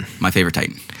Titan. My favorite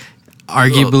Titan.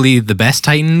 Arguably the best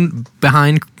Titan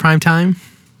behind Primetime.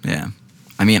 Yeah.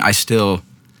 I mean, I still...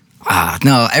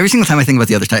 no, every single time I think about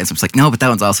the other Titans, I'm just like, no, but that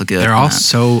one's also good. They're all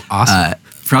so awesome.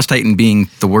 Frost Titan being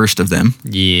the worst of them.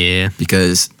 Yeah.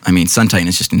 Because, I mean, Sun Titan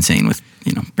is just insane with,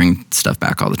 bringing stuff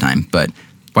back all the time. But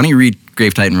why don't you read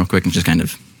Grave Titan real quick and just kind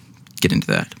of get into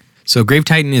that? So Grave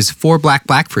Titan is 4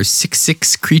 black for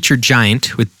 6/6 creature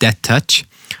giant with Death Touch.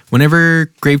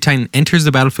 Whenever Grave Titan enters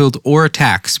the battlefield or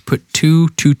attacks, put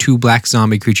 2/2/2 black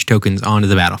zombie creature tokens onto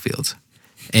the battlefield.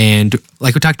 And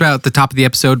like we talked about at the top of the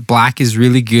episode, black is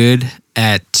really good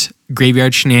at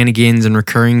graveyard shenanigans and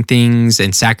recurring things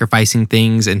and sacrificing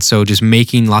things, and so just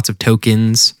making lots of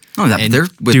tokens. Oh, and they're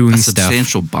with doing a stuff.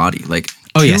 substantial body. Like,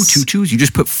 Oh, two yes. 2/2s, you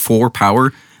just put 4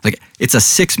 power. Like, it's a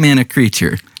 6-mana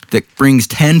creature that brings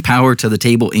 10 power to the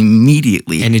table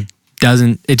immediately. And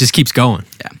it just keeps going.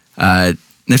 Yeah.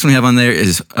 Next one we have on there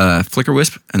is Flicker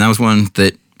Wisp, and that was one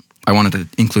that I wanted to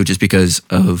include just because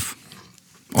of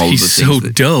all He's of the things so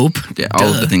that, dope. Yeah,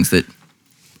 all of the things that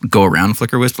go around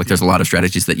Flicker Wisp. Like there's a lot of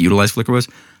strategies that utilize Flicker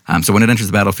Wisp. So when it enters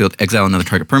the battlefield, exile another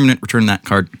target permanent, return that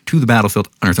card to the battlefield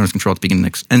under Thorn's control at the beginning of the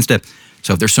next end step.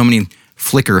 So if there's so many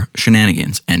Flicker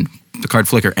shenanigans, and the card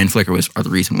Flicker and Flicker Wisp are the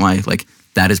reason why, like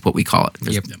that is what we call it.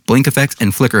 There's blink effects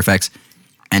and flicker effects,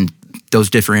 and those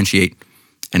differentiate.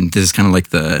 And this is kind of like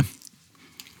the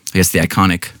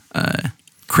iconic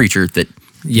creature that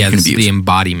Yeah, you can this is abuse. the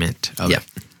embodiment of it.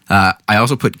 I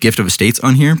also put Gift of Estates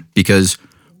on here because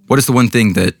what is the one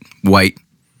thing that white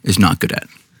is not good at?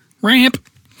 Ramp.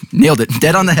 Nailed it.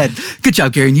 Dead on the head. Good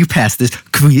job, Gary. You passed this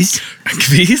quiz.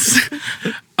 Quiz.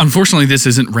 Unfortunately, this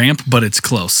isn't ramp, but it's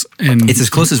close. And It's as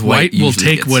close as white will usually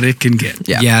take gets. what it can get.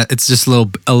 Yeah. Yeah, it's just a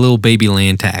little baby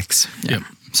land tax. Yep.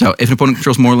 So if an opponent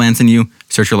controls more lands than you,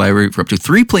 search your library for up to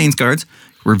 3 plains cards,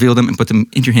 reveal them and put them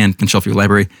into your hand, then shuffle your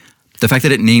library. The fact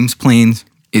that it names plains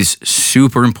is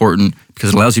super important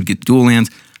because it allows you to get dual lands,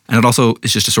 and it also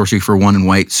is just a sorcery for 1 in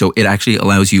white, so it actually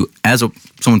allows you, as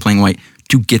someone playing white,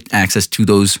 to get access to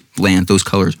those lands, those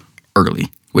colors early,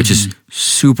 which is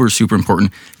super, super important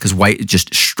because white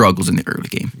just struggles in the early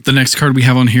game. The next card we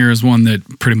have on here is one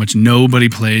that pretty much nobody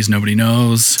plays, nobody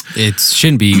knows. It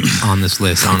shouldn't be on this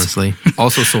list, honestly.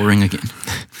 Also Soul Ring again.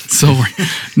 So,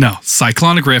 no,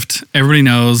 Cyclonic Rift, everybody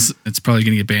knows it's probably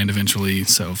going to get banned eventually,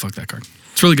 so fuck that card.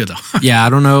 It's really good, though. Yeah, I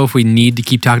don't know if we need to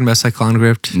keep talking about Cyclonic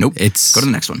Rift. Nope. It's Go to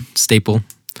the next one. staple.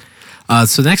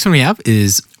 So the next one we have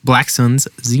is Black Sun's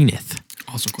Zenith.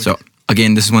 Also quick. So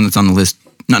again, this is one that's on the list,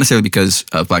 not necessarily because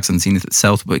of Black Sun Zenith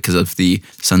itself, but because of the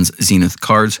Sun's Zenith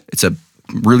cards. It's a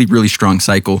really, really strong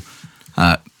cycle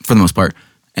for the most part.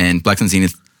 And Black Sun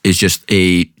Zenith is just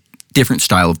a different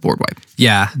style of board wipe.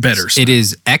 Yeah. Better style. It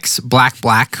is X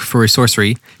black for a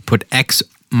sorcery. Put X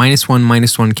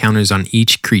 -1/-1 counters on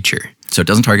each creature. So it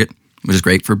doesn't target, which is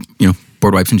great for,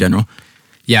 board wipes in general.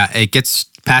 Yeah, it gets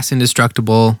past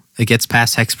indestructible. It gets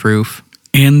past hexproof.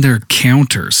 And their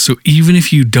counters. So even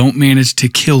if you don't manage to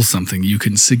kill something, you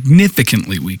can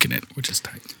significantly weaken it, which is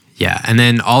tight. Yeah, and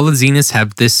then all the Zeniths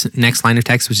have this next line of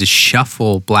text, which is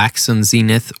shuffle Black Sun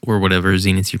Zenith, or whatever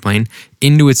Zenith you're playing,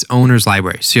 into its owner's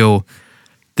library. So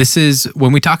this is,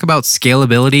 when we talk about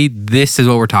scalability, this is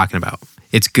what we're talking about.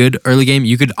 It's good early game.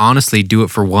 You could honestly do it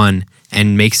for 1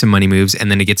 and make some money moves, and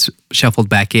then it gets shuffled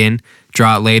back in,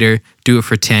 draw it later, do it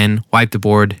for 10, wipe the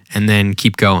board, and then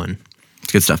keep going.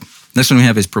 It's good stuff. Next one we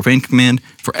have is Profane Command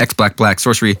for X black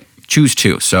sorcery. Choose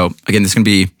 2. So again, this is going to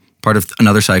be part of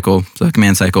another cycle, the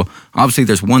command cycle. Obviously,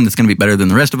 there's one that's going to be better than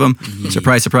the rest of them.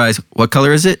 Surprise, surprise. What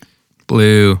color is it?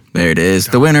 Blue. There it is.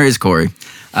 The winner is Corey.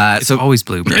 It's always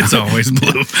blue, bro. It's always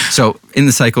blue. So in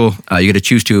the cycle, you get to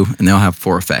choose 2, and they'll have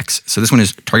 4 effects. So this one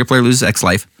is target player loses X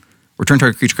life. Return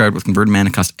target creature card with converted mana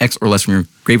cost X or less from your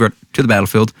graveyard to the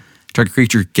battlefield. Target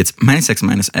creature gets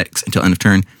 -X/-X until end of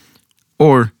turn.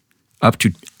 Or up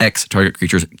to X target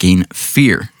creatures gain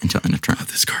fear until end of turn.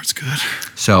 This card's good.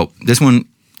 So this one,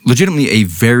 legitimately a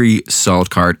very solid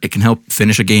card. It can help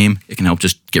finish a game. It can help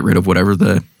just get rid of whatever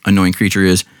the annoying creature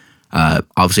is.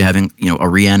 Obviously having, a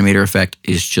reanimator effect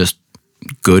is just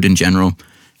good in general.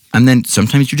 And then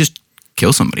sometimes you just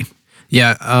kill somebody.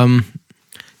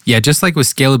 Yeah, just like with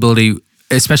scalability,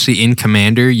 especially in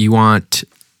Commander, you want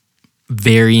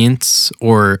variants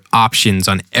or options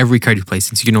on every card you play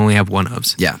since you can only have one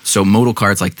ofs. Yeah. So modal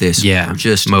cards like this are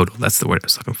just modal. That's the word I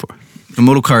was looking for. the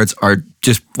modal cards are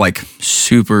just like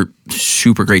super,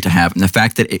 super great to have. And the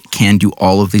fact that it can do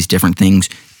all of these different things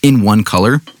in one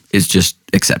color is just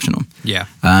exceptional. Yeah.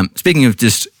 Speaking of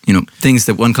just, things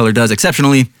that one color does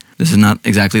exceptionally, this is not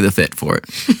exactly the fit for it.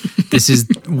 This is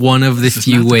one of the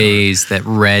few ways that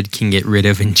red can get rid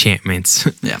of enchantments.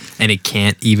 Yeah. And it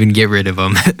can't even get rid of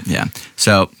them. Yeah.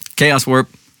 So Chaos Warp,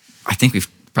 I think we've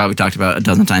probably talked about a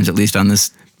dozen times at least on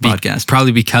this podcast.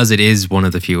 Probably because it is one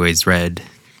of the few ways red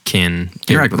can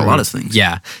Interact with a lot of things.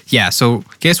 Yeah. Yeah. So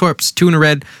Chaos Warp's 2 in a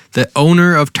red. The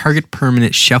owner of target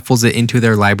permanent shuffles it into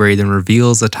their library, then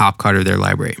reveals the top card of their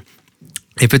library.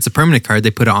 If it's a permanent card,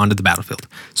 they put it onto the battlefield.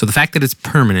 So the fact that it's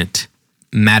permanent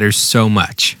matters so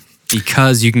much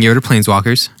because you can get rid of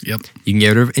planeswalkers. Yep. You can get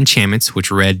rid of enchantments, which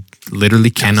red literally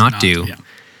cannot do. Yeah.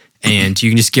 And you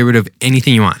can just get rid of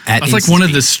anything you want. That's like one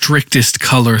of the strictest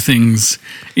color things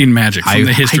in Magic from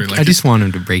the history. I just want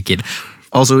him to break it.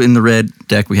 Also in the red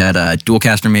deck, we had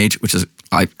Dualcaster Mage, which is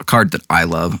a card that I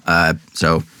love.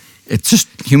 So it's just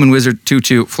Human Wizard,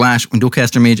 2/2, flash. When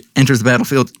Dualcaster Mage enters the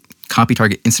battlefield, copy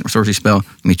target instant or sorcery spell.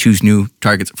 You may choose new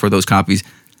targets for those copies.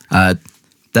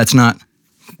 That's not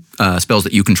spells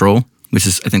that you control, which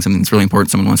is, I think, something that's really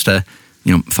important. Someone wants to,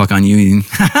 fuck on you.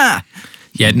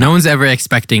 Yeah, no one's ever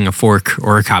expecting a fork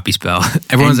or a copy spell.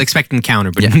 Everyone's expecting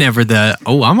counter, but never the,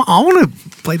 I want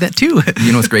to play that too.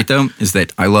 You know what's great though is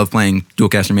that I love playing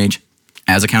Dualcaster Mage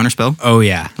as a counter spell. Oh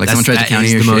yeah, Like someone tries to counter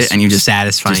your the shit most and you just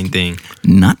satisfying thing.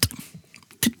 Not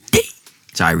today.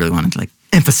 So I really wanted to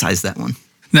emphasize that one.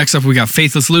 Next up, we got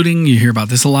Faithless Looting. You hear about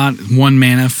this a lot. 1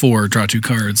 mana for draw 2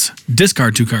 cards,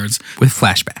 discard 2 cards. With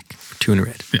flashback. 2 in a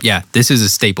red. Yeah, this is a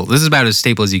staple. This is about as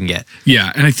staple as you can get.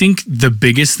 Yeah, and I think the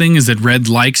biggest thing is that red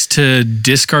likes to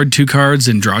discard 2 cards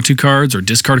and draw 2 cards, or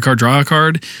discard a card, draw a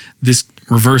card. This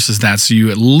reverses that, so you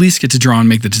at least get to draw and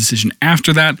make the decision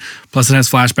after that. Plus, it has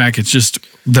flashback. It's just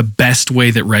the best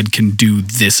way that red can do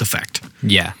this effect.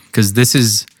 Yeah, because this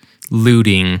is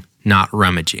looting, not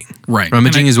rummaging. Right.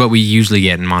 Rummaging is what we usually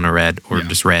get in mono red or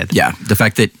just red. Yeah, the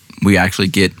fact that we actually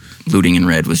get looting in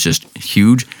red was just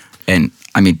huge. And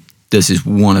I mean, this is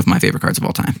one of my favorite cards of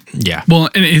all time. Yeah. Well,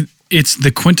 and it's the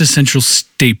quintessential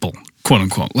staple, quote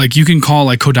unquote. Like you can call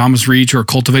like Kodama's Reach or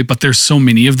Cultivate, but there's so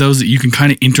many of those that you can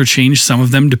kind of interchange some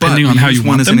of them depending on how you want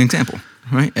one as them. an example,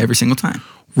 right? Every single time.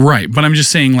 Right, but I'm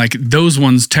just saying, like, those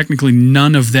ones, technically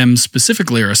none of them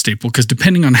specifically are a staple, because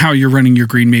depending on how you're running your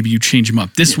green, maybe you change them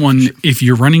up. This one, if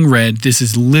you're running red, this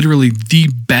is literally the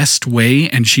best way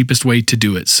and cheapest way to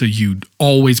do it. So you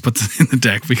always put this in the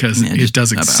deck because it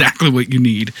does exactly what you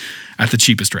need at the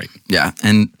cheapest rate. Yeah,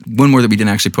 and one more that we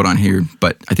didn't actually put on here,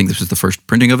 but I think this was the first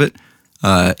printing of it,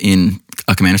 in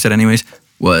a commander set anyways,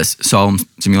 was Solemn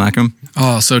Simulacrum.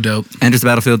 Oh, so dope. Enters the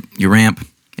battlefield, you ramp,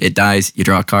 it dies, you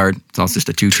draw a card. It's all just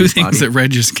a 2/2 Two things body. that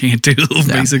red just can't do,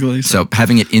 basically. So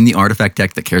having it in the artifact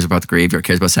deck that cares about the graveyard,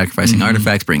 cares about sacrificing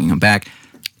artifacts, bringing them back,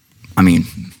 I mean,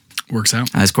 works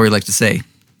out. as Corey likes to say,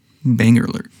 banger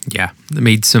alert. Yeah, they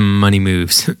made some money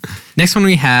moves. Next one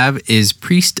we have is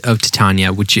Priest of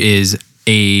Titania, which is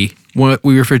what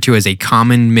we refer to as a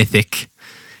common mythic.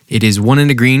 It is 1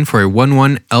 and a green for a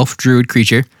 1/1 elf druid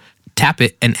creature. Tap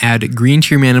it and add green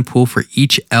to your mana pool for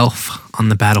each elf on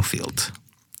the battlefield.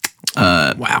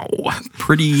 Wow.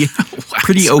 Pretty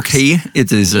okay. It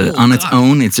is on its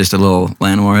own. It's just a little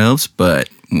Llanowar Elves, but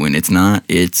when it's not,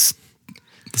 it's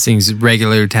This thing's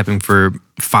regular tapping for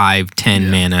 5-10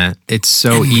 mana. It's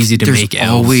so easy to make there's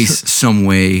elves. always some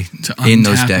way in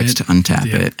those untap decks it. to untap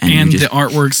Yeah. it. And you the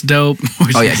artwork's dope,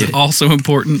 which is also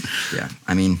important. yeah,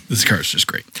 I mean, This card's just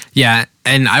great. Yeah,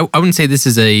 and I wouldn't say this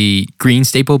is a green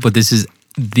staple, but this is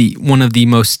one of the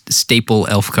most staple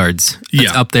elf cards. It's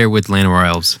Yeah. up there with Llanowar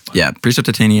Elves. yeah, Priest of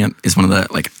Titania is one of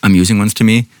the amusing ones to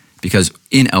me because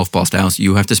in Elf Ball styles,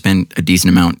 you have to spend a decent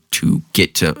amount to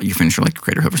get to your finisher like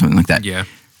Crater Hoof or something like that. Yeah.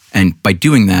 And by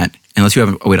doing that, unless you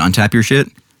have a way to untap your shit,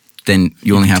 then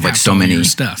you only have tap so all many your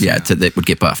stuff, that would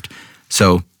get buffed.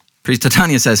 So Priest of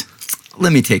Titania says,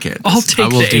 "Let me take care of this. I'll take I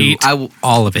will the do 8. I will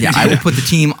all of it. Yeah, I will put the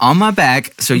team on my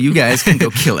back so you guys can go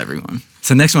kill everyone."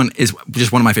 So next one is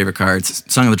just one of my favorite cards,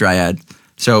 Song of the Dryad.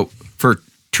 So for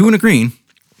 2 and a green,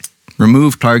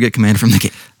 remove target commander from the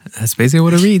game. That's basically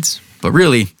what it reads. But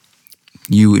really,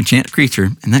 you enchant a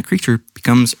creature, and that creature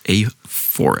becomes a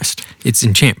forest. It's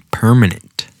enchant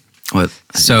permanent. Well,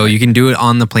 So you can do it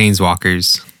on the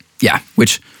Planeswalkers. yeah,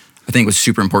 which I think was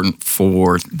super important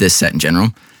for this set in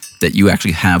general, that you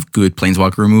actually have good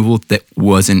Planeswalker removal that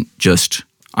wasn't just,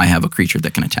 I have a creature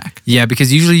that can attack. Yeah,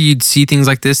 because usually you'd see things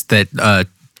like this that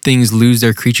things lose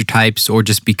their creature types or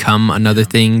just become another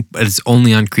thing, but it's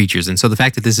only on creatures. And so the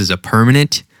fact that this is a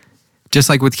permanent, just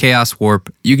like with Chaos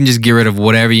Warp, you can just get rid of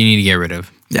whatever you need to get rid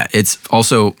of. Yeah, it's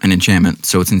also an enchantment,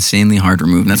 so it's insanely hard to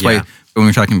remove. And that's why when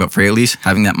we're talking about Freyalise,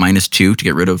 having that -2 to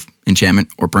get rid of enchantment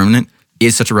or permanent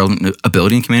is such a relevant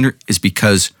ability in Commander, is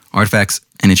because artifacts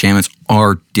and enchantments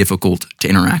are difficult to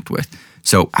interact with.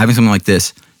 So having something like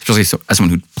this, especially as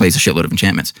someone who plays a shitload of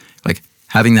enchantments, like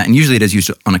having that, and usually it is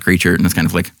used on a creature, and that's kind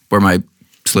of like where my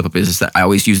slip up is that I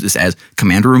always use this as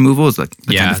commander removal. It's like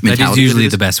the kind of that is mentality usually it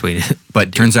is. the best way to. But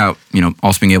it turns out,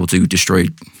 also being able to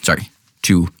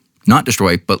to not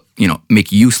destroy, but,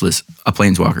 make useless a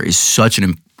Planeswalker is such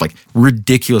an,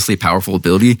 ridiculously powerful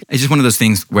ability. It's just one of those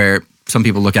things where some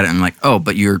people look at it and like, oh,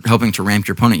 but you're helping to ramp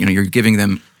your opponent. You're giving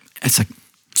them, it's like,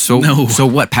 so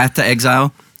what? Path to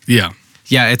Exile? Yeah.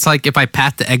 Yeah, it's like if I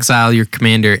path to exile your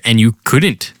commander and you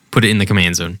couldn't put it in the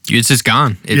command zone. It's just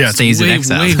gone. It stays it's in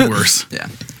exile. way worse. Yeah.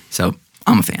 So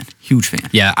I'm a fan. Huge fan.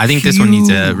 Yeah, I think this one needs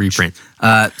a reprint.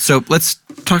 So let's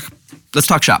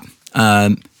talk shop.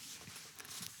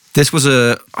 This was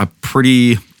a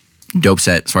pretty dope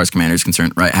set as far as Commander is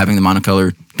concerned, right? Having the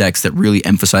monocolor decks that really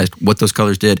emphasized what those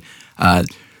colors did.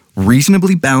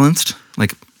 Reasonably balanced,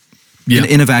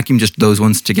 in a vacuum, just those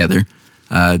ones together.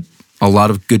 A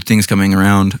lot of good things coming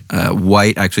around.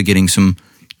 White actually getting some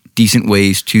decent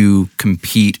ways to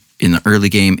compete in the early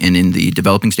game and in the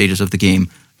developing stages of the game,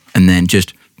 and then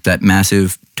just that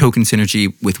massive token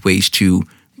synergy with ways to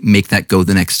make that go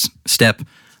the next step.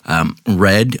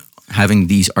 Red, having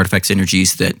these artifact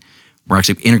synergies that were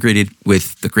actually integrated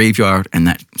with the graveyard and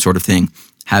that sort of thing.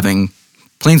 Having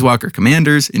Planeswalker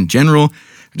commanders in general,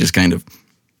 just kind of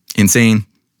insane.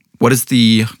 What is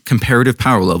the comparative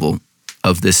power level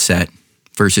of this set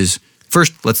versus,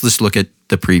 first, let's just look at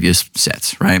the previous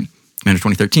sets, right? Commander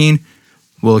 2013,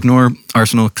 we'll ignore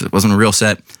Arsenal because it wasn't a real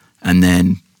set, and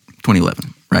then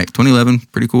 2011, right? 2011,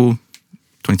 pretty cool.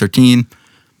 2013,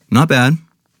 not bad.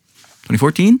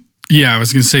 2014? Yeah, I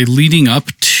was going to say leading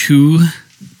up to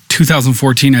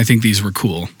 2014, I think these were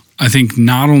cool. I think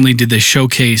not only did they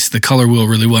showcase the color wheel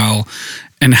really well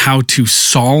and how to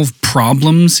solve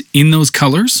problems in those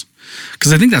colors,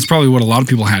 because I think that's probably what a lot of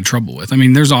people had trouble with. I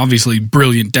mean, there's obviously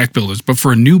brilliant deck builders, but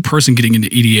for a new person getting into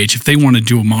EDH, if they want to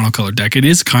do a monocolor deck, it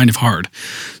is kind of hard.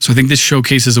 So I think this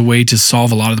showcases a way to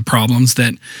solve a lot of the problems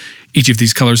that each of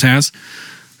these colors has.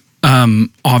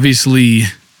 Obviously,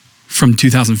 from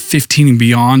 2015 and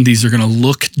beyond, these are going to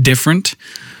look different.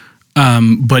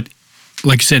 But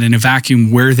like you said, in a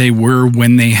vacuum, where they were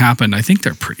when they happened, I think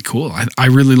they're pretty cool. I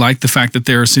really like the fact that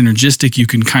they're synergistic. You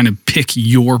can kind of pick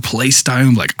your play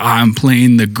style. Like, I'm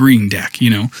playing the green deck, you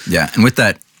know? Yeah, and with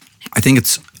that, I think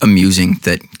it's amusing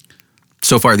that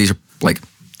so far these are like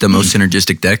the most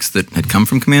synergistic decks that had come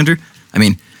from Commander. I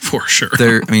mean, For sure.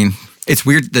 It's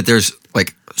weird that there's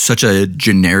like such a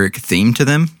generic theme to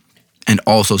them and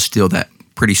also still that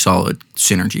pretty solid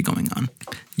synergy going on.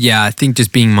 Yeah, I think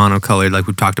just being monocolored, like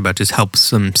we've talked about, just helps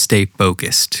them stay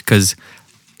focused. Because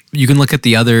you can look at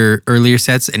the other earlier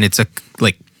sets, and it's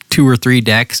like 2 or 3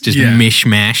 decks just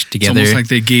mishmashed together. It's almost like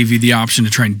they gave you the option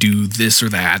to try and do this or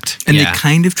that. And they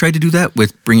kind of tried to do that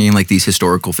with bringing in like these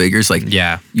historical figures. Like,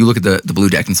 you look at the blue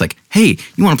deck, and it's like, hey,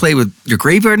 you want to play with your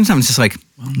graveyard and stuff? And it's just like,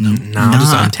 well, no,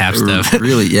 just untap stuff.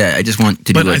 Really, yeah. I just want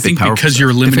to do like big powerful because stuff.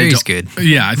 you're limited to good.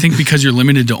 Yeah, I think because you're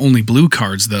limited to only blue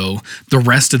cards, though, the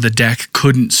rest of the deck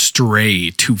couldn't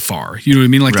stray too far. You know what I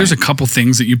mean? Like, there's a couple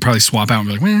things that you'd probably swap out and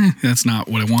be like, that's not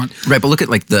what I want. Right, but look at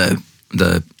like the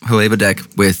Haleva deck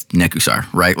with Nekusar,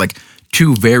 right? Like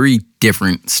 2 very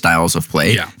different styles of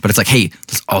play. Yeah. But it's like, hey,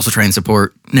 let's also try and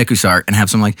support Nekusar and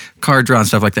have some like card draw and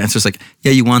stuff like that. It's just like,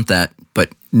 yeah, you want that,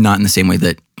 but not in the same way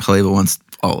that Haleva wants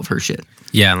all of her shit.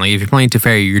 Yeah, and like if you're playing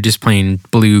Teferi, you're just playing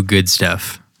blue good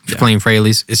stuff. If you're playing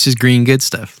Freyalise, it's just green good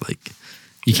stuff. Like,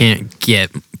 you can't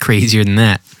get crazier than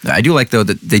that. I do like, though,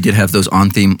 that they did have those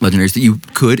on-theme legendaries that you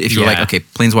could, if you're like, okay,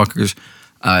 Planeswalkers,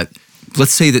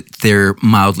 let's say that they're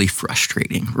mildly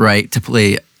frustrating, right? To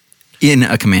play in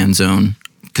a command zone,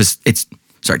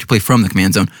 to play from the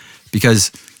command zone, because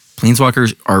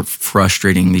Planeswalkers are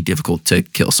frustratingly difficult to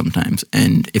kill sometimes.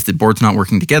 And if the board's not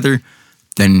working together,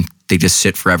 then they just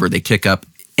sit forever. They tick up.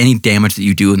 Any damage that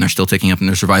you do and they're still ticking up and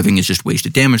they're surviving is just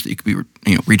wasted damage that you could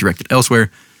be redirected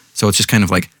elsewhere. So it's just kind of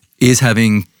like, is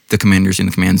having the commanders in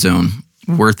the command zone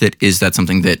worth it? Is that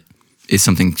something that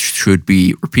should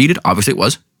be repeated? Obviously it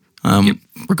was,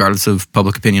 regardless of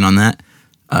public opinion on that.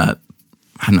 I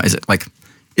don't know,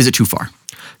 is it too far?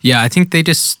 Yeah, I think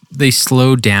they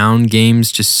slow down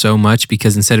games just so much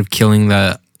because instead of killing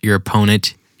your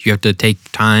opponent, you have to take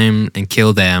time and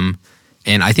kill them.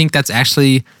 And I think that's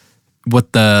actually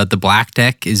what the black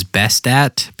deck is best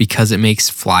at because it makes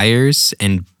flyers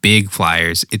and big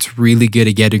flyers. It's really good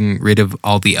at getting rid of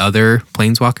all the other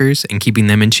planeswalkers and keeping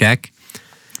them in check.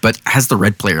 But as the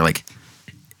red player, like,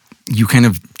 you kind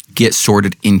of get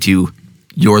sorted into,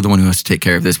 you're the one who has to take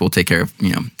care of this. We'll take care of,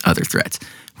 other threats,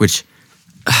 which...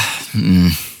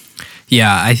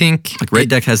 Yeah, I think... Like, red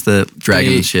deck has the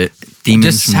dragon and shit.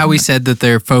 Demons. Just how we said that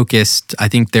they're focused, I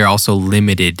think they're also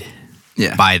limited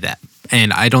by that.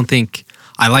 And I don't think...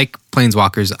 I like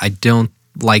Planeswalkers. I don't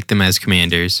like them as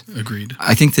commanders. Agreed.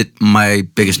 I think that my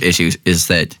biggest issue is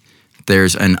that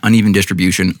there's an uneven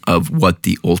distribution of what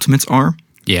the ultimates are.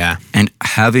 Yeah. And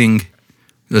having...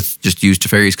 Let's just use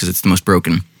Teferi's because it's the most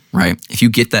broken, right? If you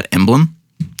get that emblem,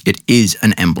 it is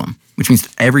an emblem, which means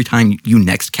that every time you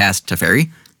next cast Teferi,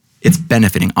 it's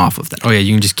benefiting off of that. Oh, yeah,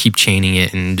 you can just keep chaining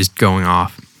it and just going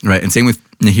off. Right, and same with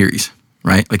Nahiri's,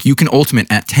 right? Like, you can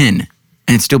ultimate at 10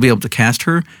 and still be able to cast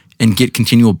her and get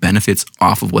continual benefits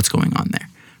off of what's going on there,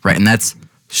 right? And that's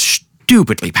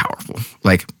stupidly powerful.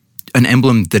 Like, an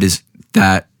emblem that is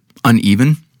that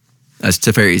uneven, as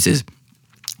Teferi's is,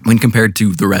 when compared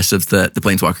to the rest of the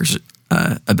Planeswalkers'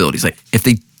 abilities. Like, if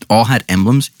they all had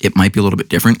emblems, it might be a little bit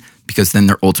different because then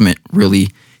their ultimate really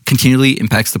continually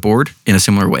impacts the board in a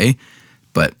similar way.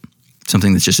 But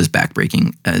something that's just as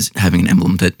backbreaking as having an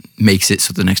emblem that makes it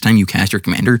so the next time you cast your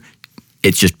commander,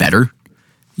 it's just better.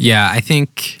 Yeah, I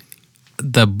think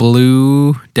the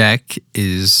blue deck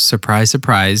is, surprise,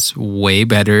 surprise, way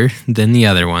better than the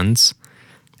other ones.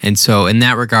 And so in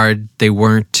that regard, they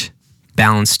weren't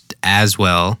balanced as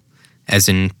well as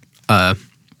in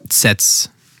sets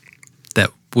that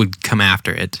would come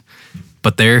after it.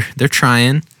 But they're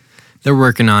trying. They're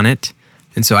working on it.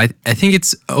 And so I think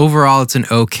it's overall it's an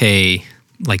okay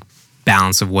like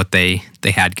balance of what they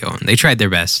had going. They tried their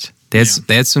best. They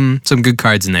had some good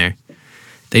cards in there.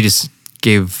 They just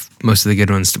gave most of the good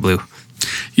ones to blue.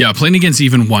 Yeah, playing against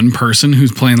even one person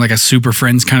who's playing like a Super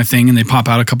Friends kind of thing and they pop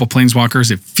out a couple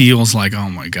Planeswalkers, it feels like, oh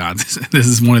my God, this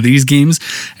is one of these games.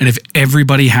 And if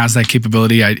everybody has that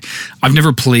capability, I've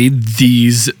never played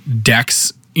these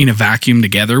decks in a vacuum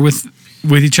together with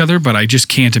each other, but I just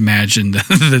can't imagine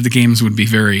that the games would be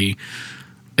very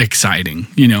exciting.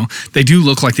 You know, they do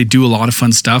look like they do a lot of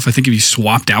fun stuff. I think if you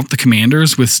swapped out the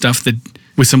commanders with stuff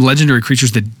with some legendary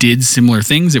creatures that did similar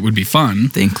things, it would be fun.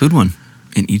 They include one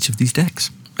in each of these decks.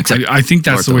 I think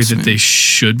that's the way that they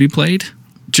should be played,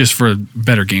 just for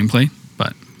better gameplay.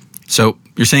 But so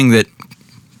you're saying that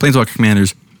Planeswalker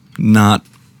Commanders, not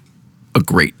a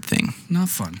great thing. Not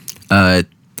fun.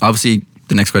 Obviously,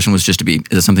 the next question was just to be,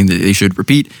 is it something that they should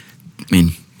repeat? I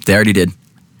mean, they already did.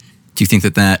 Do you think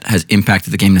that has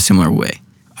impacted the game in a similar way?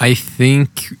 I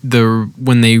think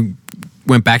when they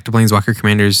went back to Planeswalker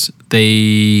Commanders,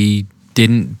 they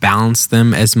didn't balance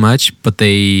them as much, but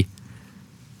they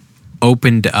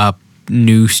opened up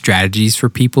new strategies for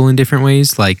people in different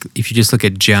ways. Like if you just look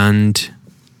at Jund,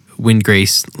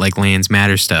 Windgrace, like lands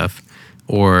matter stuff,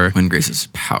 or Windgrace is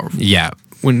powerful. Yeah,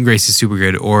 Windgrace is super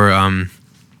good. Or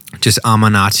just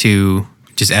Amanatu,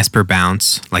 just Esper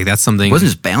bounce. Like that's something. It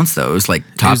wasn't just bounce though. It was like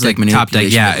top deck manipulation. Top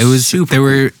deck, yeah. It was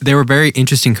super. They were very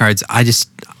interesting cards. I just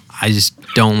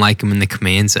don't like them in the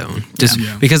command zone. Just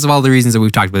because of all the reasons that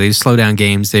we've talked about. They just slow down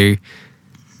games.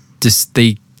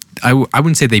 I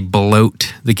wouldn't say they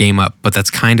bloat the game up, but that's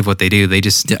kind of what they do. They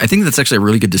just... Yeah, I think that's actually a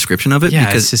really good description of it, yeah,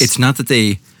 because it's not that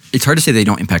it's hard to say they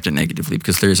don't impact it negatively,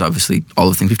 because there's obviously all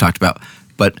the things we've talked about,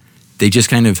 but they just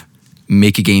kind of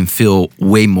make a game feel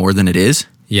way more than it is.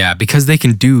 Yeah, because they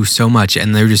can do so much,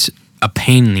 and they're just a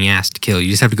pain in the ass to kill. You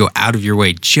just have to go out of your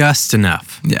way just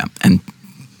enough. Yeah, and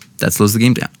that slows the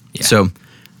game down. Yeah. So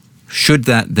should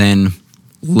that then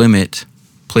limit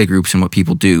play groups and what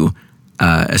people do,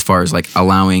 as far as like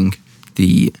allowing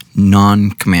the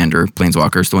non-commander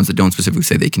planeswalkers, the ones that don't specifically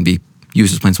say they can be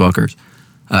used as planeswalkers,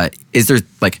 is there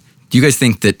like, do you guys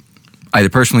think that either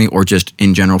personally or just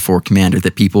in general for commander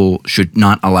that people should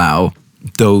not allow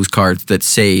those cards that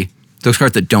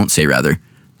don't say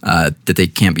that they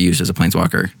can't be used as a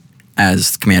planeswalker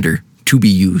as commander to be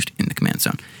used in the command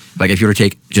zone? Like if you were to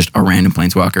take just a random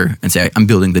planeswalker and say, I'm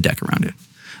building the deck around it.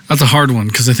 That's a hard one,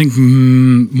 because I think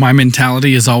my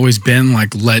mentality has always been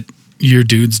like, let your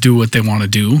dudes do what they want to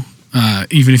do.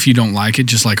 Even if you don't like it,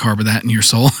 just like harbor that in your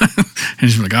soul. And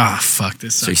just be like, fuck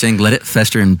this. So you're saying let it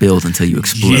fester and build until you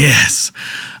explode. Yes.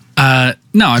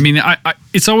 No, I mean,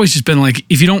 it's always just been like,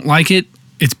 if you don't like it,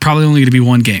 it's probably only going to be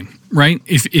one game, right?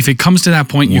 If it comes to that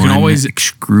point, you can always...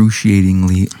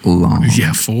 excruciatingly long.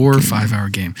 Yeah, 4 or 5 hour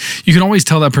game. You can always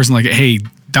tell that person like, hey,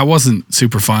 that wasn't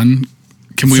super fun.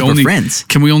 Can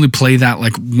we only play that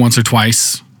like once or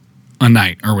twice a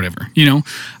night or whatever? You know,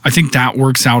 I think that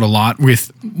works out a lot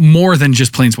with more than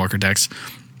just planeswalker decks.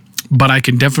 But I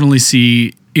can definitely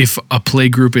see if a play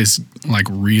group is like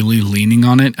really leaning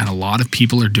on it and a lot of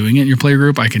people are doing it in your play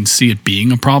group, I can see it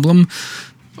being a problem.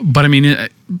 But I mean,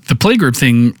 the play group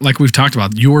thing, like we've talked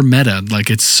about, your meta, like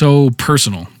it's so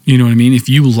personal. You know what I mean? If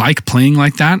you like playing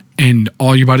like that and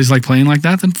all your buddies like playing like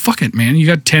that, then fuck it, man. You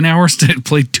got 10 hours to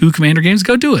play 2 commander games,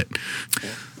 go do it.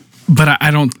 But I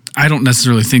don't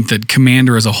necessarily think that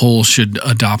commander as a whole should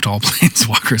adopt all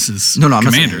planeswalkers as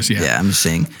commanders. Yeah, I'm just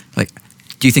saying, like,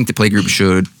 do you think the play group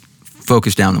should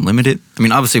focus down and limit it? I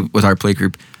mean, obviously with our play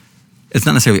group, it's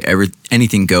not necessarily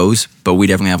anything goes, but we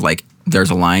definitely have like,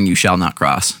 there's a line you shall not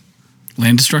cross.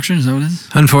 Land destruction, is that what it is?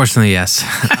 Unfortunately, yes.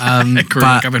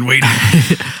 Correct, I've been waiting.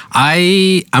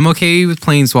 I'm okay with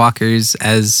planeswalkers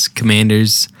as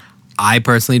commanders. I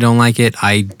personally don't like it.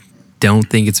 I don't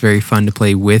think it's very fun to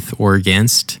play with or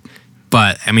against.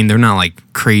 But I mean, they're not like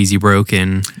crazy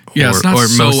broken. Yeah, it's not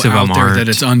so most of them out there that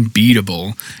it's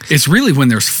unbeatable. It's really when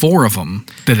there's 4 of them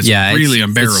that it's really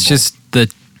unbearable. It's just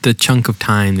the chunk of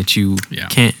time that you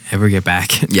can't ever get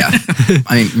back. Yeah.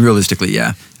 I mean, realistically,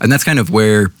 yeah. And that's kind of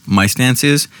where my stance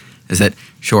is that,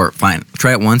 sure, fine,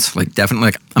 try it once. Like, definitely,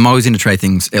 like, I'm always going to try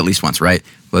things at least once, right?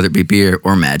 Whether it be beer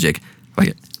or Magic.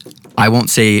 Like, I won't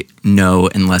say no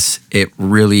unless it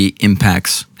really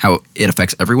impacts how it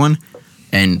affects everyone.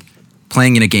 And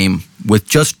playing in a game with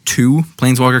just 2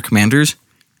 Planeswalker commanders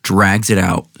drags it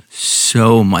out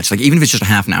so much. Like even if it's just a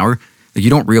half an hour, like, you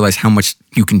don't realize how much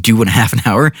you can do in a half an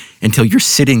hour until you're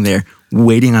sitting there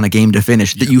waiting on a game to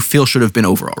finish that you feel should have been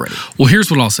over already. Well,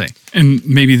 here's what I'll say, and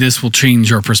maybe this will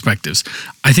change our perspectives.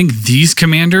 I think these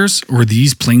commanders or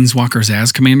these planeswalkers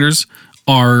as commanders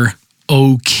are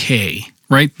okay,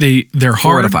 right? They're hard.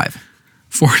 4 out of 5.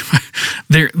 4 out of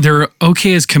 5. They're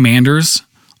okay as commanders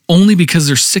only because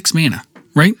they're 6 mana,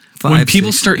 right? 5, when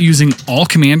people 6, start using all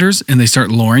commanders and they start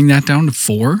lowering that down to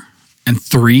 4 and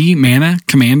 3 mana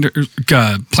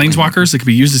planeswalkers that could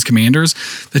be used as commanders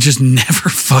that just never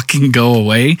fucking go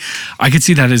away, I could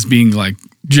see that as being like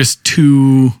just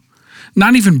too,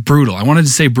 not even brutal. I wanted to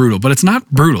say brutal, but it's not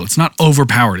brutal. It's not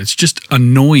overpowered. It's just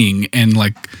annoying and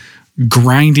like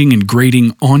grinding and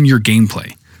grating on your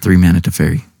gameplay. 3 mana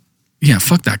Teferi. Yeah,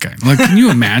 fuck that guy. Like, can you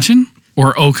imagine?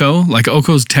 Or Oko. Like,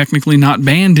 Oko's technically not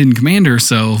banned in Commander,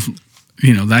 so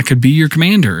you know that could be your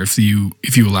commander if you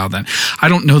allow that. I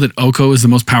don't know that Oko is the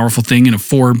most powerful thing in a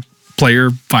 4-player,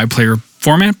 5-player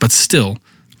format, but still,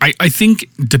 I think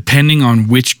depending on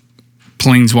which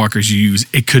planeswalkers you use,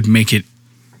 it could make it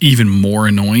even more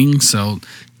annoying. So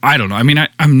I don't know. I mean,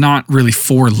 I'm not really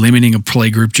for limiting a play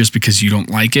group just because you don't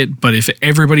like it, but if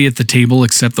everybody at the table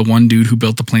except the one dude who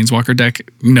built the planeswalker deck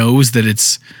knows that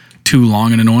it's too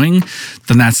long and annoying,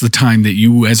 then that's the time that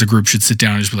you as a group should sit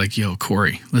down and just be like, yo,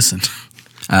 Corey, listen.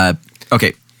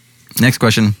 Okay, next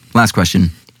question, last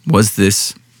question. Was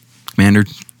this Commander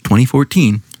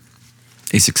 2014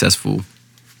 a successful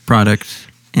product?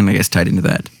 And I guess tied into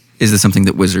that, is this something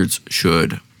that Wizards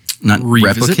should not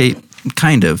Revisit? replicate?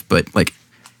 Kind of, but like,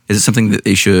 is it something that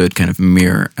they should kind of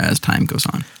mirror as time goes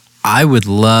on? I would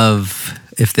love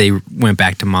if they went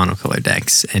back to monocolor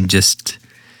decks and just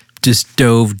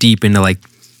dove deep into like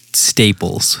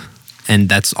staples, and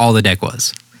that's all the deck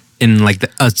was in like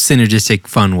a synergistic,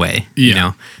 fun way, you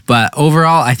know. But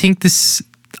overall, I think this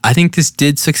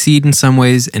did succeed in some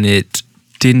ways, and it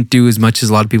didn't do as much as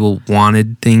a lot of people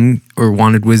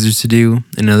wanted Wizards to do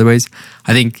in other ways.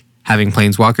 I think having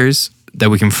planeswalkers that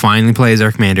we can finally play as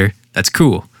our commander, that's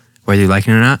cool. Whether you like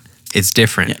it or not, it's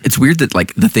different. Yeah, it's weird that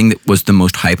like the thing that was the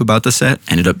most hype about the set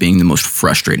ended up being the most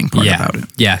frustrating part about it.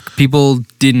 Yeah, people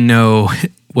didn't know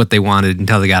what they wanted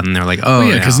until they got in there. Like, oh,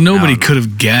 Yeah, because nobody could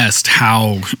have guessed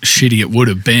how shitty it would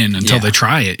have been until they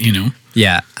try it, you know?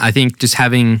 Yeah, I think just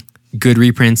having good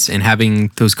reprints and having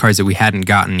those cards that we hadn't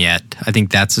gotten yet, I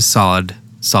think that's a solid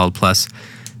plus.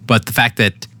 But the fact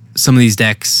that some of these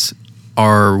decks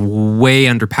are way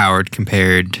underpowered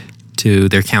compared to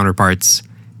their counterparts,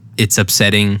 it's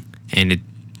upsetting and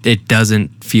it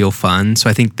doesn't feel fun. So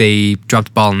I think they dropped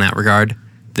the ball in that regard.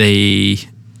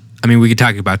 I mean, we could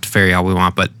talk about Teferi all we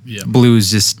want, but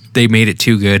Blues they made it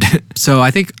too good. So I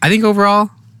think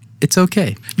overall, it's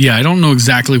okay. Yeah, I don't know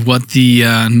exactly what the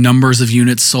numbers of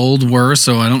units sold were,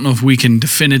 so I don't know if we can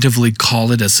definitively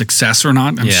call it a success or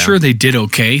not. I'm sure they did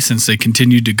okay since they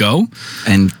continued to go.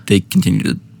 And they continue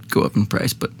to go up in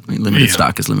price, but I mean, limited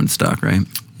stock is limited stock, right?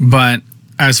 But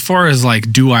as far as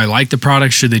like, do I like the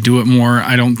product? Should they do it more?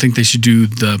 I don't think they should do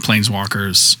the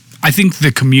Planeswalkers. I think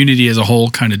the community as a whole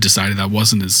kind of decided that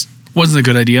wasn't a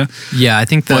good idea. Yeah, I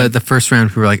think the first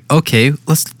round we were like, okay,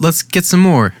 let's get some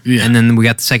more. Yeah. And then we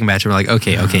got the second batch and we're like,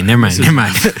 okay, never mind.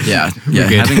 Yeah.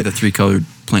 Having the 3-colored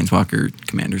Planeswalker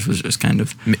commanders was just kind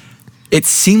of, it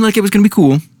seemed like it was going to be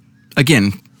cool.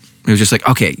 Again, it was just like,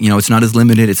 okay, you know, it's not as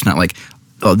limited. It's not like,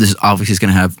 oh, this is obviously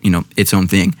going to have, you know, its own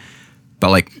thing. But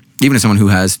like, even as someone who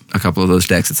has a couple of those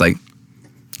decks, it's like,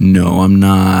 no, I'm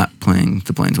not playing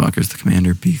the Planeswalkers, the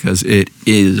commander, because it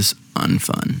is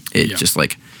unfun. It just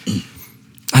like, I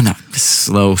don't know,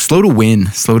 slow to win,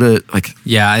 slow to like.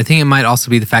 Yeah, I think it might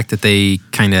also be the fact that they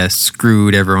kind of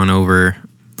screwed everyone over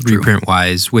reprint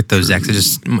wise with those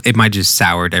decks. It might just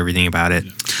soured everything about it.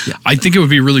 Yeah. I think it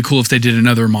would be really cool if they did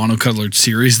another monocolored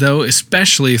series, though,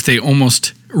 especially if they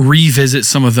almost revisit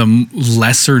some of the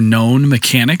lesser known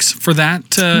mechanics for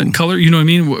that color. You know what I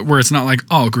mean? Where it's not like,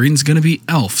 oh, green's going to be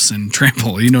elves and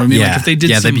trample. You know what I mean? Yeah. Like if they did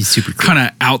that'd be super cool. kind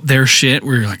of out there shit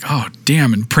where you're like, oh,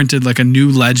 damn, and printed like a new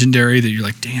legendary that you're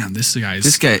like, damn, this guy,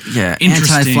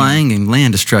 anti-flying and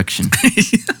land destruction.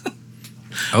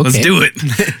 Okay. Let's do it.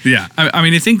 Yeah. I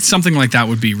mean, I think something like that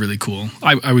would be really cool.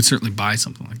 I would certainly buy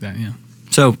something like that, yeah.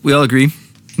 So we all agree,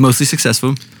 mostly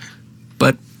successful,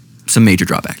 but some major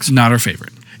drawbacks. Not our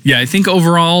favorite. Yeah, I think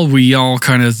overall we all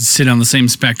kind of sit on the same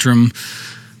spectrum.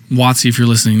 Watsy, if you're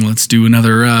listening, let's do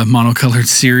another monocolored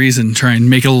series and try and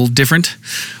make it a little different.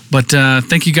 But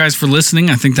thank you guys for listening.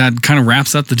 I think that kind of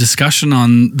wraps up the discussion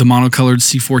on the monocolored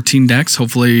C14 decks.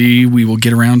 Hopefully we will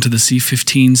get around to the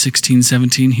C15, 16,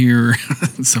 17 here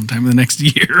sometime in the next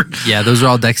year. Yeah, those are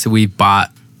all decks that we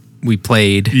bought we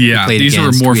played. Yeah, we played these are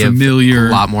against. more We have familiar.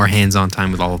 a lot more hands-on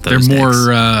time with all of They're those. more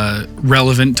decks.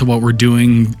 relevant to what we're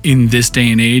doing in this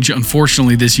day and age.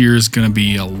 Unfortunately, this year is going to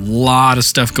be a lot of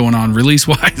stuff going on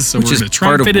release-wise, so Which we're is going to try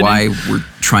part and of fit it why in. we're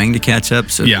trying to catch up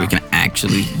so Yeah. we can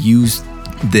actually use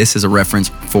this as a reference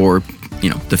for,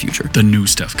 the future. The new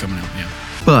stuff coming out, yeah.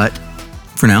 But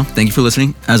for now, thank you for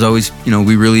listening. As always,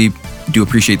 we really do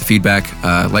appreciate the feedback.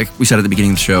 Like we said at the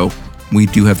beginning of the show, we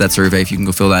do have that survey if you can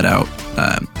go fill that out.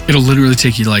 It'll literally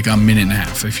take you like a minute and a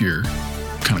half if you're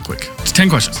kind of quick. It's 10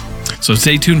 questions. So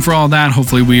stay tuned for all that.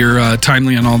 Hopefully we are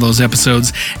timely on all those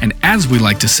episodes. And as we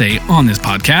like to say on this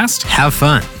podcast, Have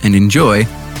fun. And enjoy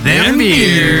Them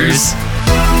beers.